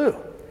turns blue.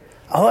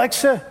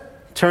 Alexa,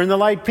 turn the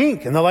light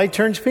pink, and the light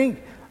turns pink.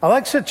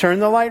 Alexa, turn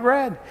the light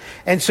red.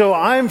 And so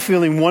I'm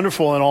feeling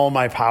wonderful in all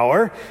my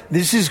power.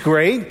 This is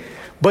great.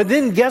 But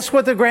then guess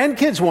what the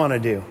grandkids want to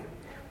do?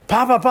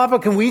 Papa,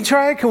 can we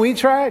try it? Can we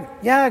try it?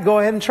 Yeah, go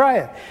ahead and try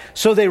it.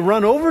 So they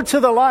run over to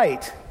the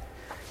light.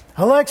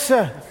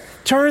 Alexa,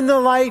 turn the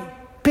light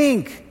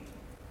pink.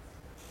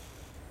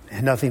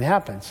 And nothing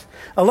happens.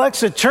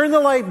 Alexa, turn the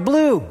light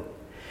blue.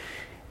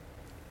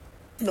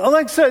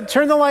 Alexa,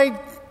 turn the light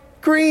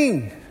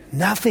green.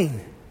 Nothing.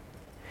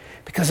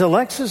 Because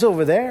Alexa's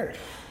over there.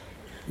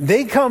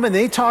 They come and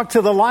they talk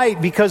to the light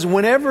because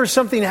whenever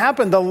something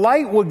happened, the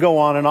light would go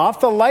on and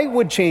off. The light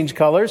would change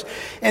colors.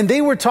 And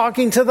they were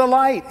talking to the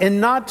light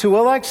and not to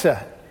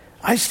Alexa.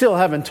 I still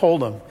haven't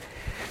told them.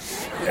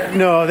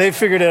 No, they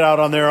figured it out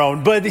on their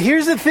own. But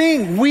here's the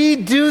thing. We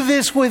do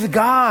this with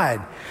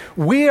God.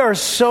 We are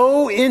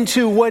so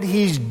into what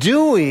he's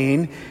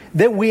doing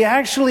that we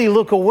actually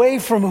look away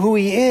from who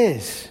he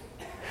is.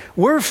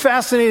 We're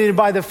fascinated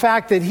by the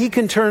fact that he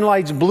can turn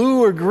lights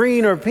blue or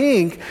green or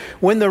pink,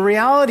 when the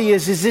reality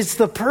is it's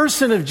the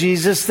person of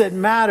Jesus that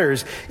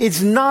matters. It's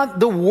not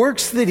the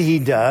works that he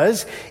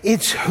does,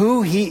 it's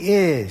who he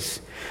is.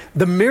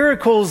 The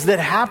miracles that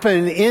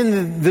happen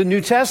in the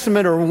New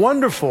Testament are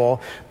wonderful,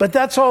 but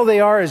that's all they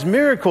are, as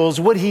miracles.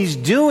 What he's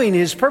doing,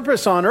 his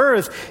purpose on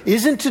earth,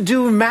 isn't to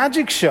do a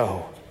magic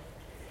show.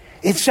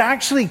 It's to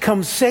actually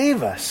come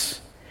save us.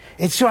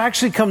 It's to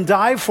actually come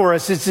die for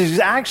us. It's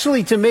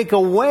actually to make a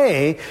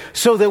way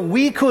so that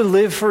we could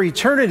live for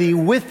eternity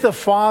with the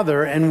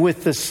Father and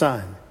with the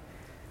Son.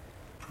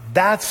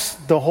 That's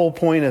the whole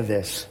point of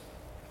this.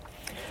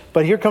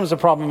 But here comes the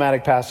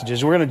problematic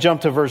passages. We're going to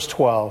jump to verse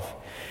 12.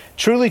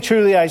 Truly,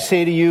 truly, I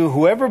say to you,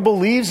 whoever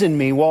believes in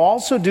me will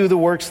also do the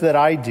works that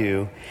I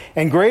do,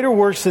 and greater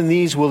works than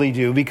these will he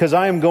do, because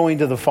I am going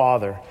to the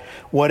Father.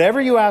 Whatever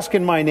you ask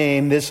in my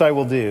name, this I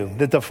will do,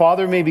 that the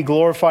Father may be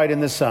glorified in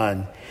the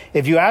Son.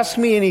 If you ask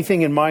me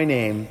anything in my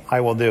name,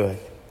 I will do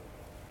it.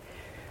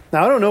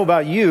 Now, I don't know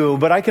about you,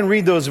 but I can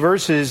read those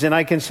verses and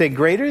I can say,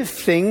 greater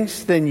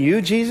things than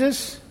you,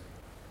 Jesus?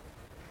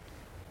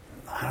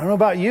 I don't know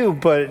about you,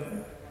 but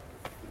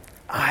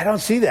I don't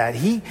see that.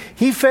 He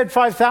fed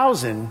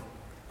 5,000.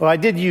 Well, I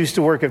did used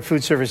to work at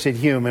food service at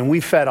Hume, and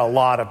we fed a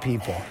lot of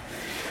people,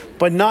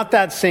 but not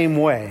that same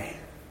way.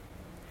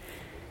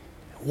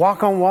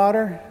 Walk on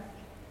water,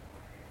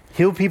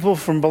 heal people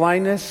from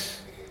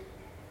blindness,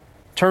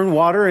 turn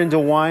water into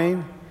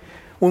wine.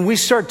 When we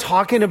start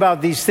talking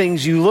about these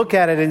things, you look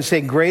at it and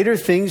say, greater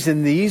things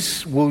than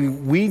these will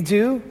we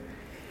do?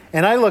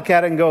 And I look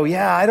at it and go,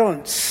 yeah, I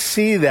don't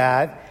see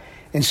that.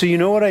 And so you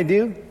know what I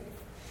do?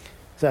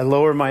 Is I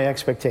lower my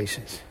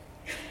expectations.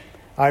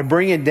 I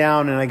bring it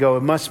down and I go,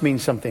 it must mean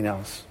something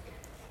else.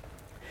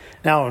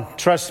 Now,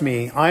 trust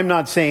me, I'm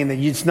not saying that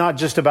it's not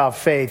just about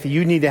faith.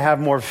 You need to have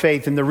more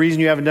faith. And the reason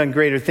you haven't done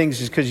greater things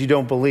is because you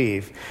don't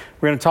believe.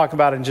 We're going to talk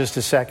about it in just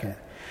a second.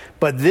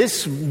 But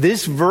this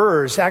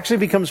verse actually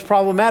becomes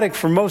problematic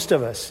for most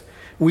of us.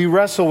 We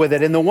wrestle with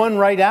it. And the one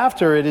right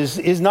after it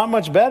is not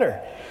much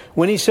better.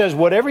 When he says,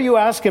 whatever you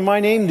ask in my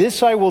name,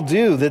 this I will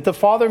do, that the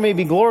Father may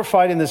be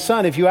glorified in the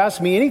Son. If you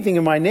ask me anything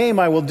in my name,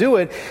 I will do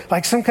it.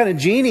 Like some kind of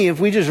genie, if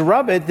we just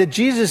rub it, that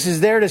Jesus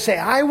is there to say,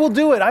 I will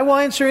do it. I will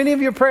answer any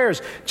of your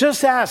prayers.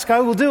 Just ask,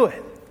 I will do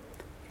it.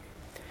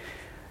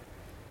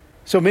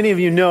 So many of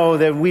you know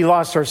that we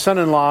lost our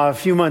son-in-law a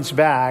few months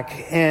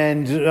back,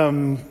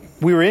 and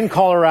we were in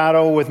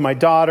Colorado with my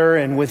daughter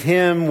and with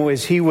him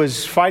as he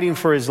was fighting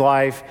for his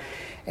life.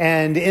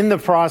 And in the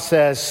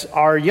process,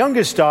 our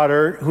youngest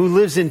daughter, who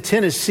lives in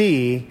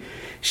Tennessee,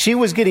 she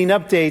was getting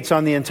updates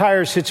on the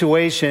entire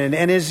situation.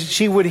 And as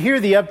she would hear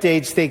the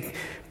updates, they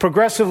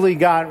progressively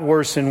got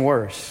worse and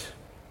worse.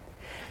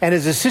 And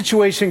as the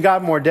situation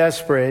got more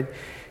desperate,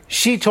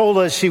 she told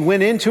us she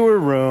went into her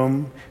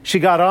room, she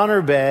got on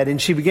her bed,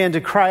 and she began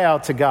to cry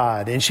out to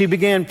God. And she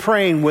began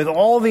praying with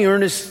all the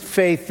earnest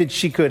faith that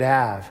she could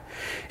have.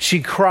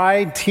 She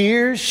cried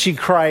tears, she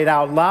cried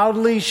out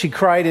loudly, she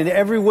cried in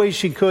every way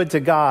she could to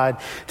God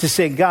to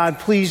say, God,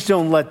 please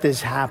don't let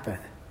this happen.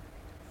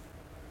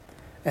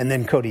 And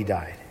then Cody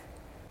died.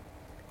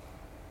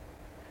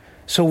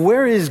 So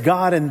where is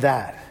God in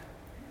that?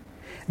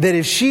 That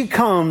if she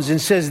comes and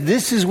says,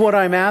 this is what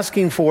I'm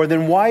asking for,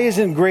 then why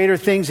isn't greater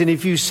things? And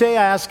if you say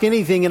I ask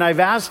anything and I've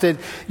asked it,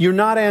 you're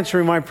not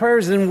answering my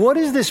prayers, then what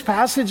is this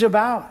passage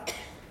about?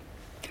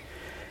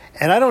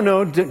 And I don't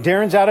know,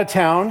 Darren's out of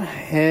town,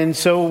 and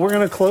so we're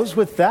going to close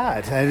with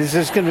that. And it's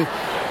just going to...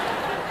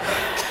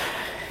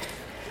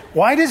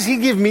 Why does he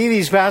give me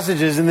these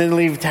passages and then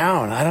leave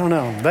town? I don't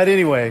know. But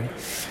anyway,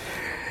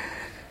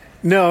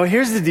 no,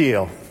 here's the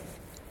deal.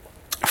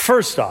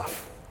 First off,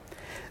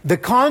 the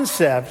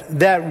concept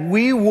that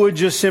we would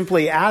just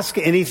simply ask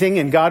anything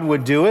and God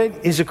would do it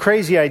is a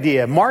crazy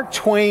idea. Mark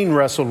Twain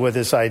wrestled with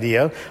this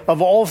idea. Of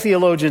all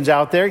theologians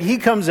out there, he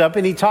comes up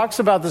and he talks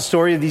about the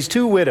story of these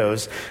two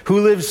widows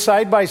who lived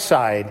side by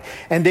side.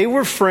 And they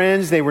were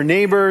friends, they were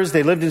neighbors,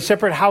 they lived in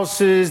separate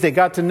houses, they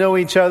got to know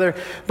each other.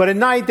 But at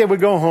night they would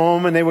go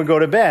home and they would go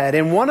to bed.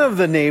 And one of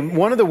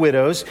the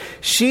widows,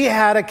 she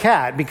had a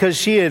cat because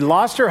she had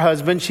lost her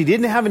husband, she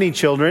didn't have any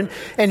children,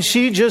 and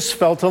she just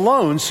felt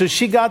alone. So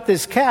she got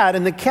this cat,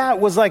 and the cat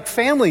was like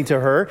family to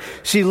her.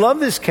 She loved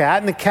this cat,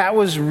 and the cat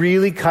was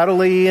really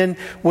cuddly and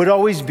would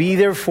always be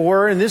there for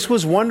her, and this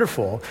was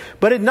wonderful.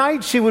 But at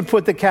night, she would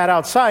put the cat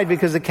outside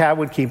because the cat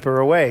would keep her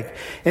awake.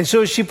 And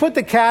so as she put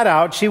the cat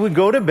out, she would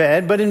go to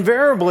bed, but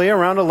invariably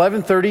around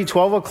 11:30,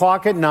 12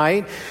 o'clock at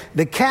night,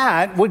 the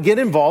cat would get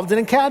involved in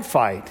a cat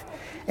fight.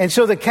 And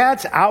so the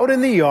cat's out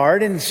in the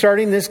yard and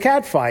starting this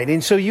cat fight.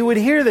 And so you would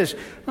hear this.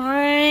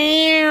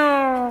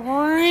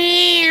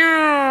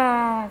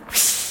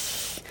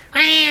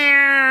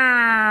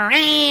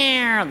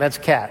 That's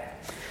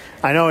cat.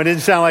 I know it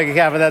didn't sound like a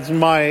cat, but that's in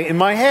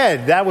my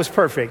head. That was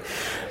perfect.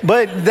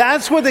 But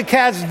that's what the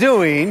cat's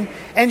doing.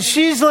 And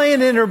she's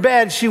laying in her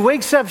bed. She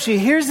wakes up, she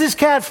hears this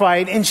cat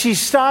fight, and she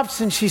stops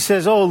and she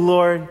says, oh,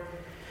 Lord,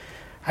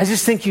 I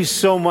just thank you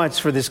so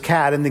much for this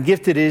cat and the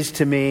gift it is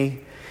to me.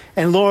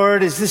 And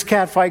Lord, as this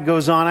cat fight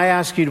goes on, I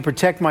ask you to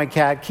protect my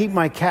cat, keep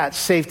my cat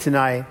safe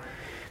tonight,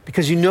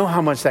 because you know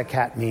how much that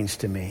cat means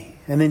to me.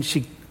 And then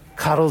she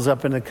cuddles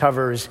up in the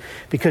covers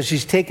because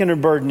she's taken her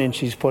burden and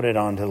she's put it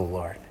onto the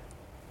Lord.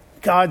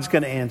 God's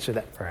going to answer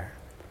that prayer.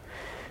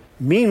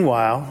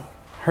 Meanwhile,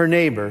 her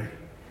neighbor,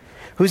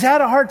 who's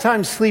had a hard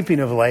time sleeping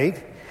of late,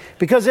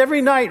 because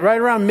every night, right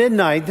around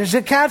midnight, there's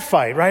a cat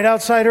fight right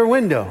outside her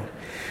window.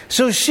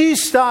 So she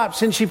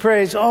stops and she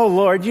prays, oh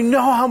Lord, you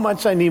know how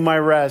much I need my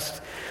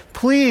rest.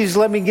 Please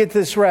let me get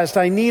this rest.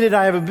 I need it.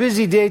 I have a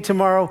busy day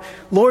tomorrow.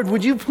 Lord,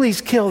 would you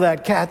please kill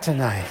that cat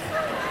tonight?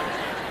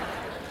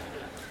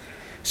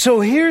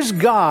 So here's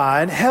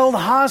God held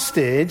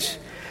hostage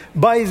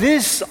by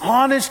this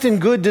honest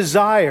and good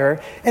desire,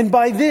 and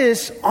by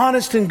this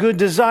honest and good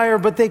desire,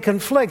 but they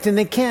conflict, and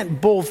they can't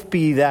both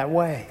be that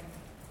way.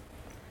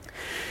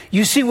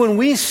 You see, when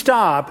we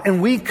stop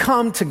and we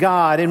come to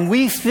God and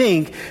we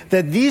think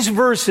that these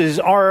verses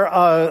are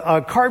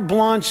a carte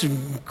blanche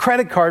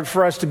credit card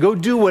for us to go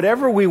do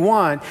whatever we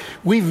want,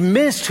 we've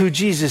missed who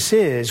Jesus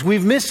is.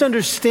 We've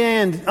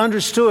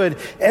understood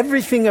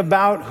everything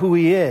about who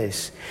he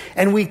is.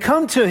 And we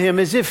come to him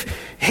as if,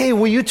 hey,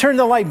 will you turn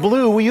the light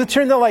blue? Will you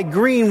turn the light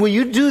green? Will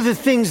you do the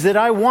things that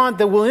I want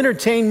that will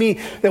entertain me,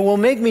 that will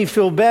make me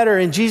feel better?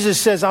 And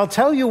Jesus says, I'll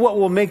tell you what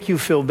will make you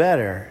feel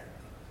better.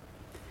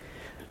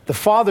 The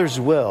Father's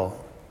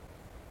will.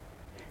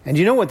 And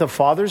you know what the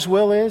Father's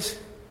will is?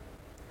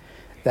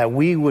 That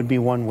we would be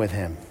one with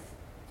him.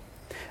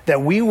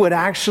 That we would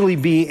actually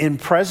be in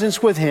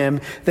presence with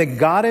him, that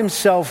God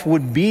himself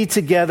would be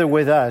together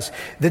with us.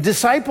 The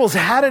disciples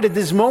had it at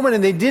this moment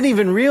and they didn't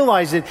even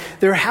realize it.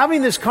 They're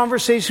having this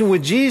conversation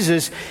with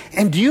Jesus.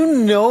 And do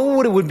you know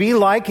what it would be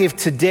like if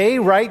today,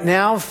 right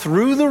now,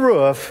 through the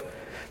roof,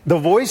 the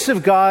voice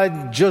of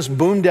God just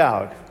boomed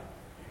out?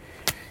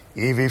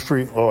 EV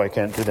Free, oh, I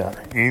can't do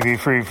that. EV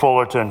Free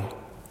Fullerton.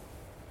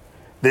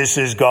 This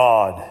is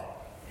God.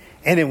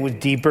 And it was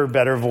deeper,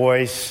 better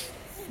voice,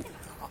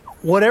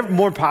 whatever,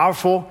 more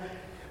powerful.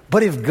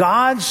 But if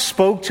God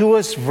spoke to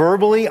us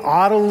verbally,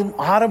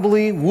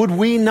 audibly, would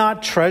we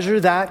not treasure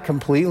that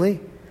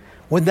completely?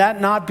 Would that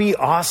not be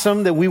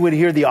awesome that we would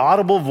hear the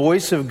audible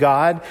voice of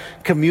God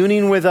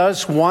communing with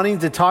us, wanting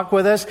to talk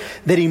with us,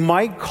 that he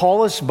might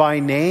call us by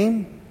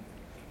name?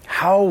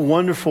 How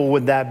wonderful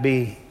would that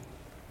be?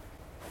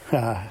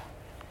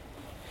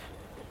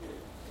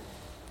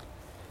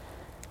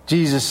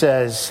 Jesus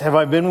says, have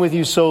I been with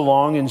you so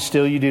long and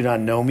still you do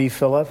not know me,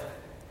 Philip?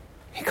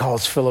 He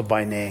calls Philip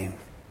by name.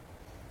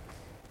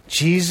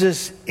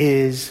 Jesus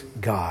is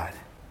God.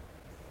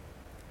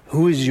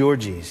 Who is your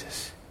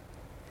Jesus?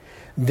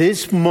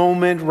 This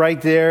moment right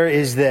there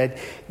is that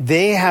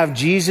they have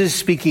Jesus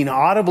speaking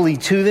audibly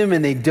to them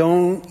and they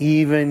don't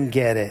even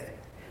get it.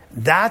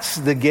 That's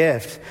the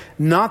gift.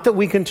 Not that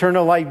we can turn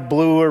a light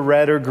blue or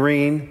red or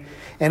green.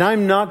 And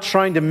I'm not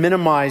trying to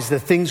minimize the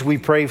things we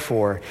pray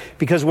for,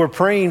 because we're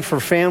praying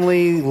for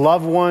family,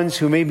 loved ones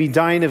who may be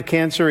dying of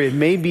cancer. It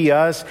may be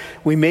us.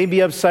 We may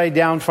be upside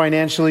down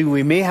financially.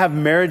 We may have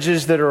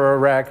marriages that are a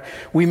wreck.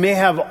 We may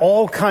have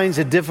all kinds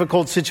of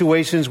difficult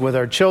situations with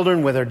our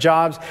children, with our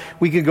jobs.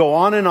 We could go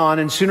on,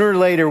 and sooner or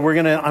later,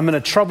 I'm going to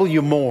trouble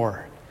you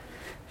more.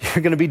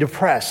 You're going to be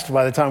depressed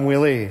by the time we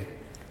leave.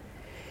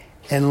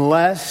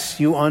 Unless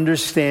you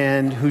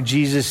understand who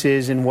Jesus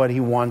is and what he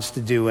wants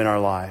to do in our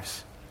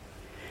lives.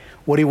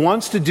 What he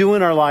wants to do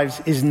in our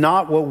lives is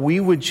not what we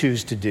would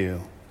choose to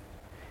do,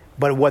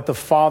 but what the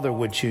Father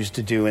would choose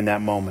to do in that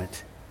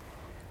moment.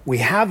 We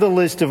have the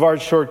list of our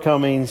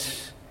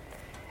shortcomings,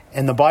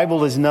 and the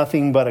Bible is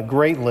nothing but a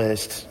great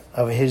list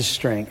of his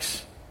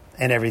strengths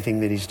and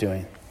everything that he's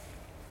doing.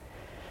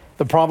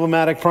 The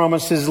problematic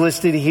promises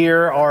listed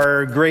here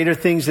are greater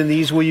things than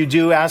these will you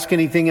do. Ask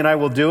anything and I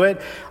will do it.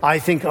 I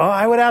think,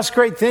 I would ask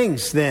great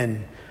things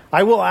then.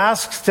 I will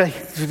ask to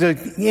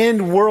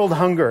end world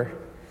hunger,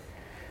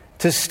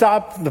 to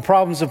stop the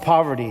problems of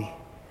poverty,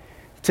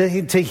 to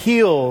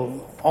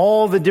heal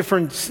all the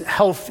different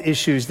health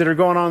issues that are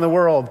going on in the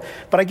world.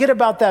 But I get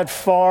about that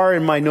far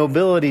in my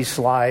nobility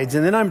slides,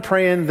 and then I'm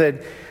praying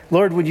that,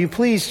 Lord, would you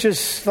please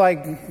just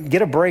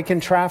get a break in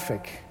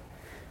traffic?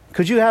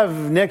 Could you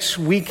have next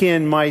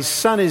weekend, my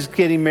son is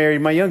getting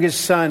married, my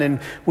youngest son, and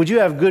would you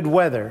have good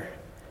weather?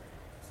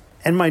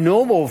 And my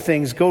noble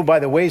things go by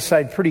the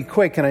wayside pretty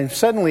quick, and I'm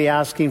suddenly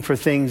asking for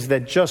things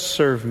that just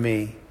serve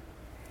me.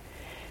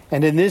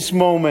 And in this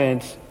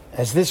moment,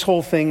 as this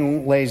whole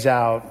thing lays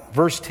out,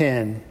 verse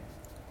 10,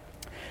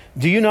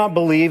 do you not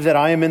believe that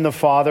I am in the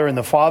Father and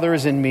the Father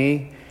is in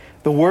me?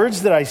 The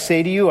words that I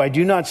say to you, I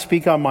do not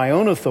speak on my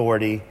own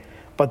authority,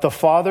 but the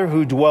Father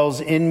who dwells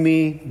in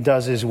me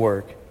does his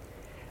work.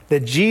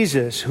 That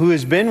Jesus, who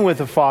has been with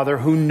the Father,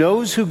 who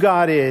knows who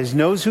God is,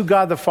 knows who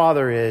God the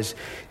Father is,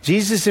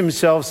 Jesus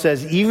himself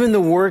says, even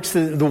the words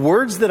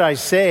that I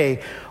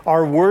say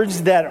are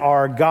words that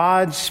are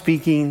God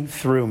speaking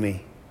through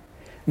me.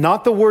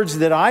 Not the words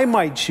that I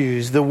might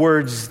choose, the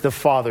words the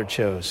Father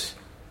chose.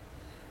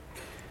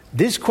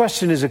 This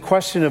question is a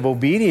question of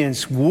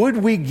obedience. Would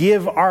we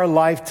give our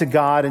life to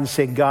God and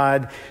say,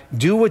 God,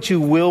 do what you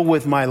will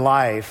with my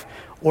life?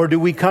 Or do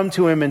we come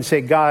to him and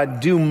say, God,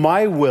 do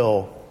my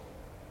will?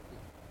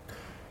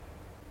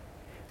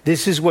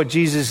 This is what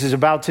Jesus is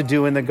about to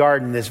do in the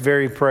garden, this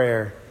very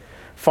prayer.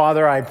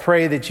 Father, I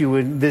pray that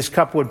this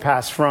cup would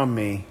pass from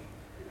me,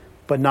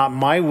 but not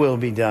my will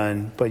be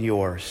done, but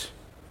yours.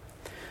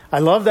 I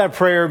love that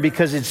prayer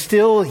because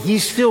he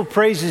still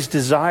prays his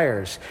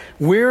desires.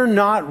 We're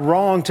not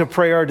wrong to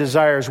pray our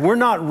desires. We're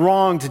not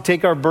wrong to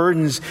take our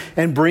burdens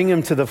and bring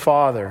them to the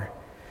Father.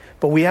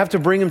 But we have to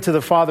bring them to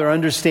the Father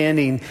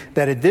understanding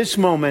that at this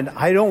moment,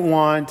 I don't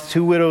want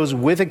two widows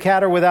with a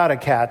cat or without a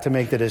cat to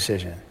make the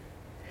decision.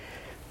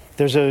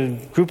 There's a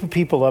group of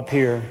people up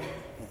here,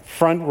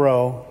 front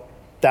row.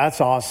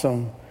 That's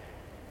awesome.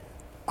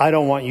 I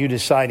don't want you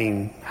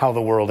deciding how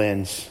the world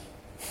ends,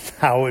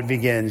 how it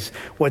begins,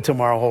 what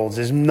tomorrow holds.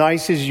 As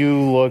nice as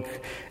you look,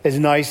 as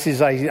nice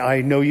as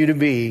I know you to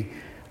be,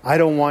 I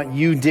don't want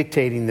you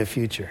dictating the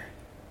future.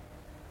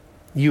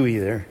 You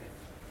either,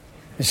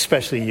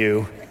 especially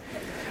you.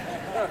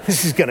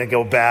 This is going to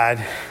go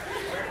bad.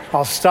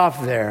 I'll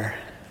stop there.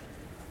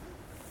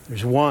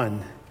 There's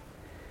one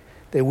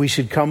that we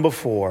should come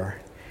before.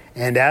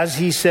 And as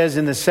he says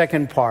in the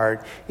second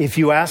part, if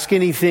you ask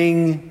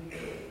anything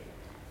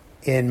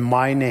in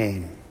my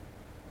name,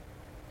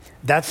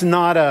 that's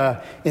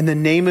not in the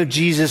name of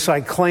Jesus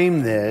I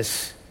claim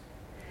this.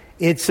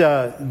 It's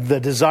the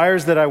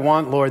desires that I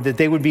want, Lord, that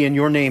they would be in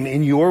your name,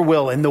 in your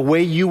will, in the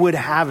way you would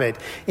have it,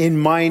 in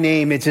my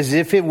name. It's as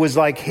if it was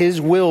like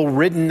his will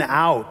written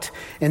out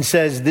and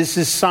says, this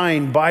is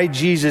signed by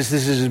Jesus.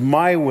 This is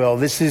my will.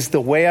 This is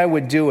the way I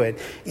would do it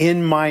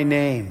in my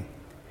name.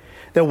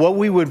 That what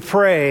we would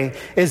pray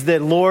is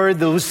that, Lord,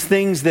 those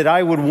things that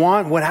I would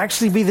want would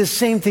actually be the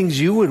same things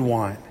you would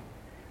want.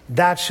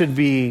 That should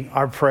be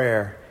our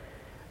prayer.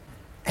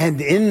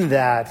 And in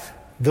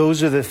that,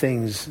 those are the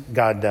things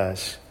God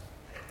does.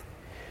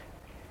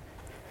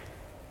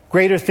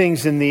 Greater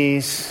things than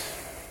these.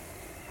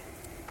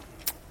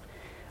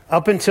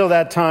 Up until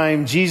that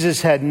time,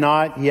 Jesus had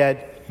not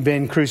yet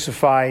been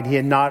crucified. He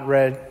had not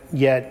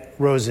yet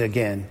rose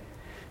again.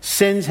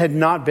 Sins had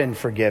not been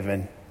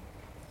forgiven.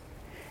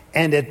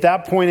 And at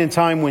that point in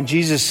time, when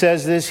Jesus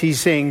says this, he's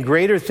saying,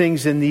 greater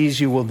things than these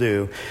you will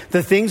do.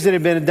 The things that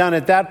had been done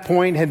at that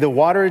point, had the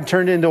water had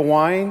turned into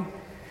wine,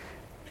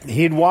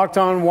 he'd walked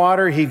on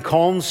water, he'd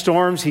calmed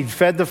storms, he'd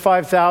fed the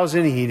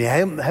 5,000,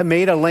 he'd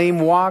made a lame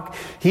walk.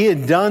 He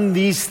had done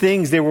these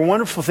things. They were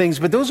wonderful things,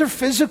 but those are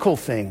physical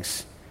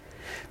things.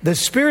 The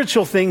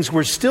spiritual things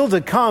were still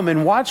to come.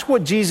 And watch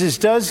what Jesus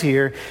does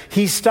here.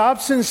 He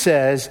stops and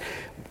says,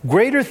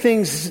 greater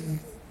things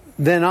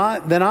than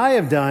I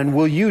have done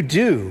will you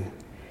do.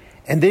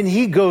 And then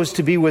he goes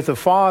to be with the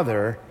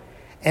Father.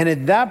 And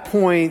at that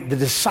point, the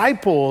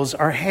disciples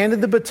are handed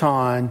the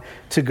baton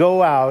to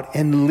go out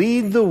and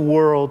lead the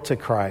world to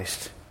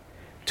Christ,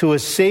 to a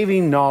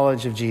saving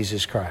knowledge of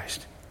Jesus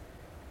Christ.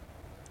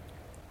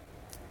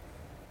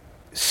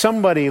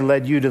 Somebody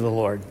led you to the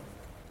Lord.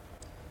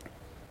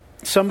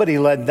 Somebody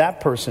led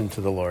that person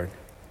to the Lord.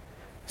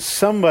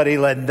 Somebody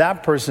led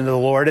that person to the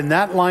Lord. And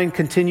that line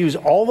continues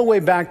all the way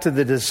back to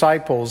the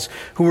disciples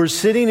who were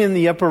sitting in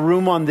the upper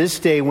room on this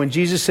day when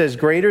Jesus says,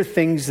 greater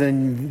things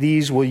than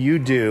these will you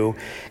do.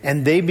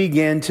 And they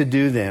began to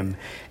do them.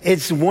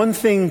 It's one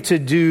thing to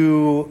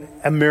do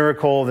a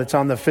miracle that's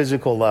on the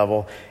physical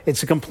level.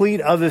 It's a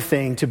complete other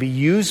thing to be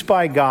used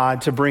by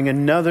God to bring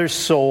another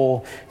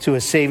soul to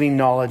a saving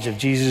knowledge of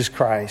Jesus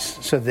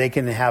Christ so they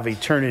can have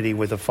eternity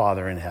with the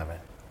Father in heaven.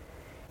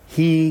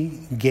 He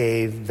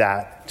gave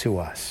that to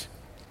us,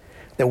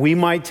 that we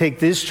might take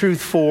this truth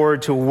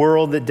forward to a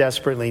world that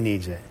desperately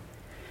needs it.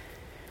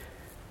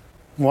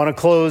 I want to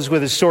close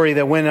with a story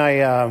that when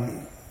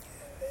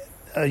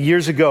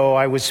years ago,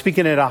 I was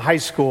speaking at a high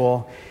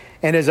school.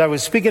 And as I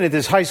was speaking at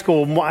this high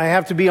school, I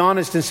have to be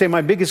honest and say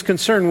my biggest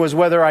concern was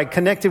whether I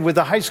connected with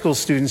the high school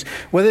students,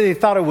 whether they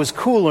thought it was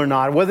cool or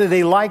not, whether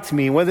they liked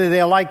me, whether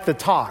they liked the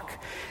talk.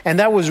 And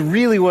that was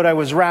really what I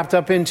was wrapped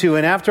up into.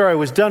 And after I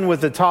was done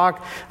with the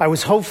talk, I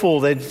was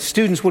hopeful that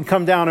students would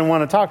come down and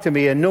want to talk to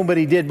me. And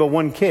nobody did but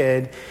one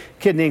kid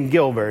named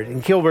Gilbert.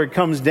 And Gilbert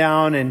comes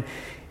down and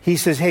he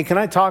says, hey, can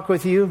I talk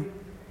with you?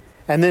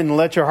 And then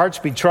let your hearts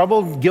be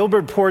troubled.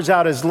 Gilbert pours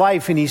out his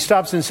life and he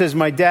stops and says,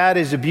 my dad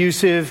is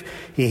abusive.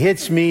 He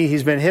hits me.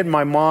 He's been hitting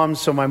my mom.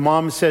 So my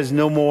mom says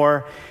no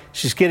more.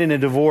 She's getting a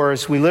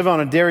divorce. We live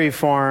on a dairy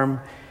farm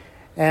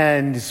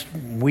and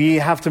we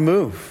have to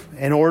move.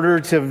 In order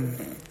to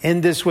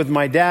end this with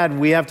my dad,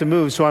 we have to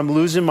move. So I'm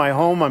losing my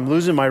home. I'm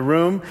losing my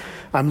room.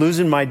 I'm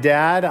losing my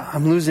dad.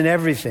 I'm losing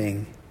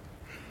everything.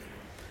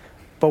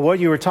 But what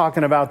you were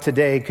talking about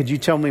today, could you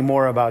tell me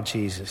more about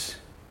Jesus?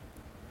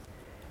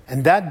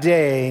 And that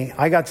day,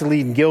 I got to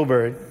lead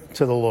Gilbert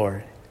to the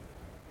Lord.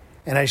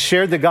 And I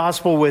shared the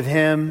gospel with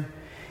him.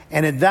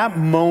 And at that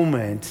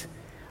moment,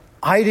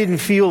 I didn't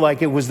feel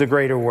like it was the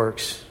greater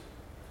works.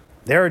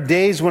 There are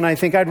days when I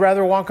think I'd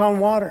rather walk on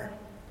water.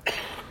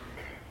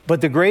 But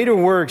the greater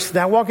works,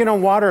 that walking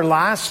on water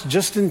lasts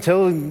just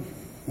until,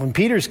 in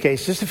Peter's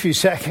case, just a few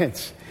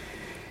seconds.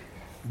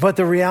 But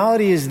the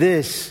reality is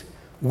this: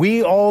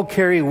 we all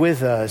carry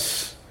with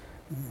us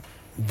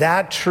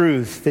that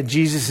truth that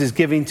Jesus is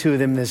giving to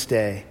them this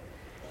day.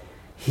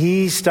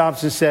 He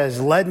stops and says,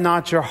 let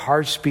not your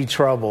hearts be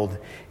troubled.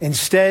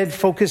 Instead,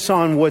 focus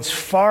on what's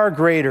far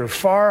greater,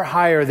 far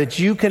higher, that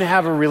you can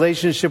have a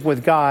relationship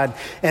with God.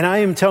 And I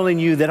am telling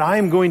you that I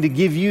am going to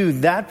give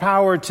you that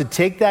power to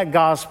take that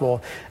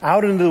gospel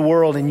out into the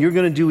world, and you're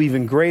going to do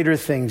even greater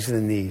things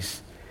than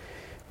these.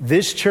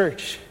 This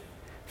church,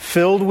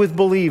 filled with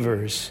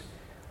believers,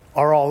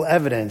 are all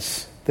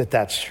evidence that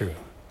that's true.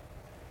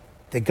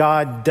 That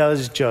God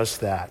does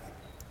just that.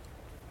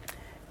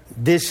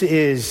 This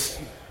is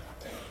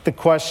the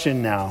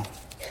question now.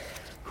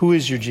 Who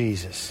is your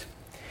Jesus?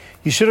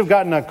 You should have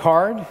gotten a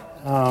card.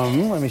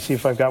 Let me see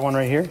if I've got one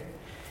right here.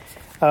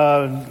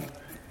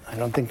 I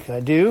don't think I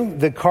do.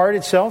 The card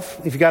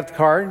itself, if you got the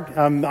card,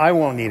 I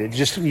won't need it.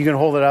 Just, you can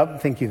hold it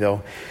up. Thank you,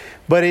 though.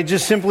 But it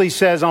just simply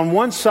says, on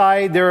one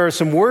side, there are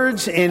some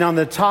words, and on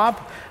the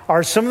top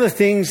are some of the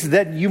things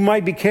that you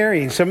might be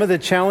carrying, some of the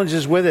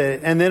challenges with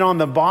it. And then on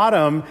the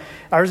bottom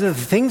are the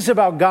things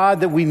about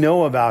God that we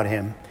know about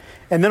him.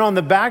 And then on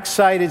the back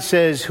side, it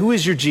says, who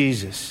is your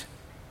Jesus?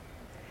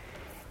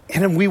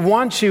 And we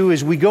want you,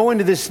 as we go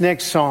into this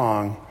next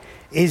song,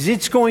 is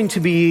it's going to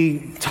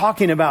be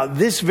talking about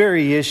this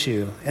very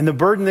issue and the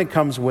burden that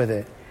comes with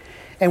it.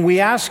 And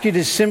we ask you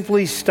to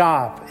simply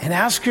stop and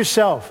ask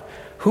yourself,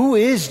 who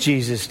is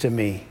Jesus to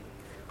me?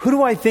 Who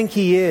do I think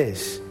he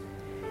is?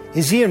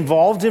 Is he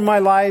involved in my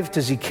life?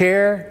 Does he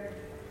care?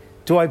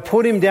 Do I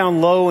put him down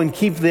low and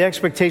keep the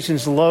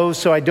expectations low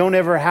so I don't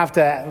ever have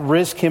to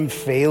risk him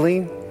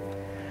failing?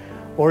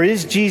 Or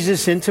is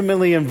Jesus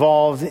intimately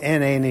involved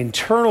in an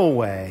internal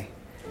way,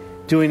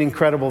 doing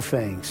incredible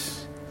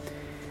things?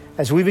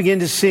 As we begin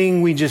to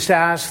sing, we just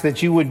ask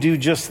that you would do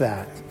just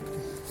that.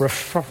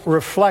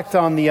 Reflect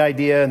on the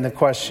idea and the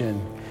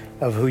question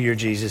of who your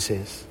Jesus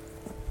is.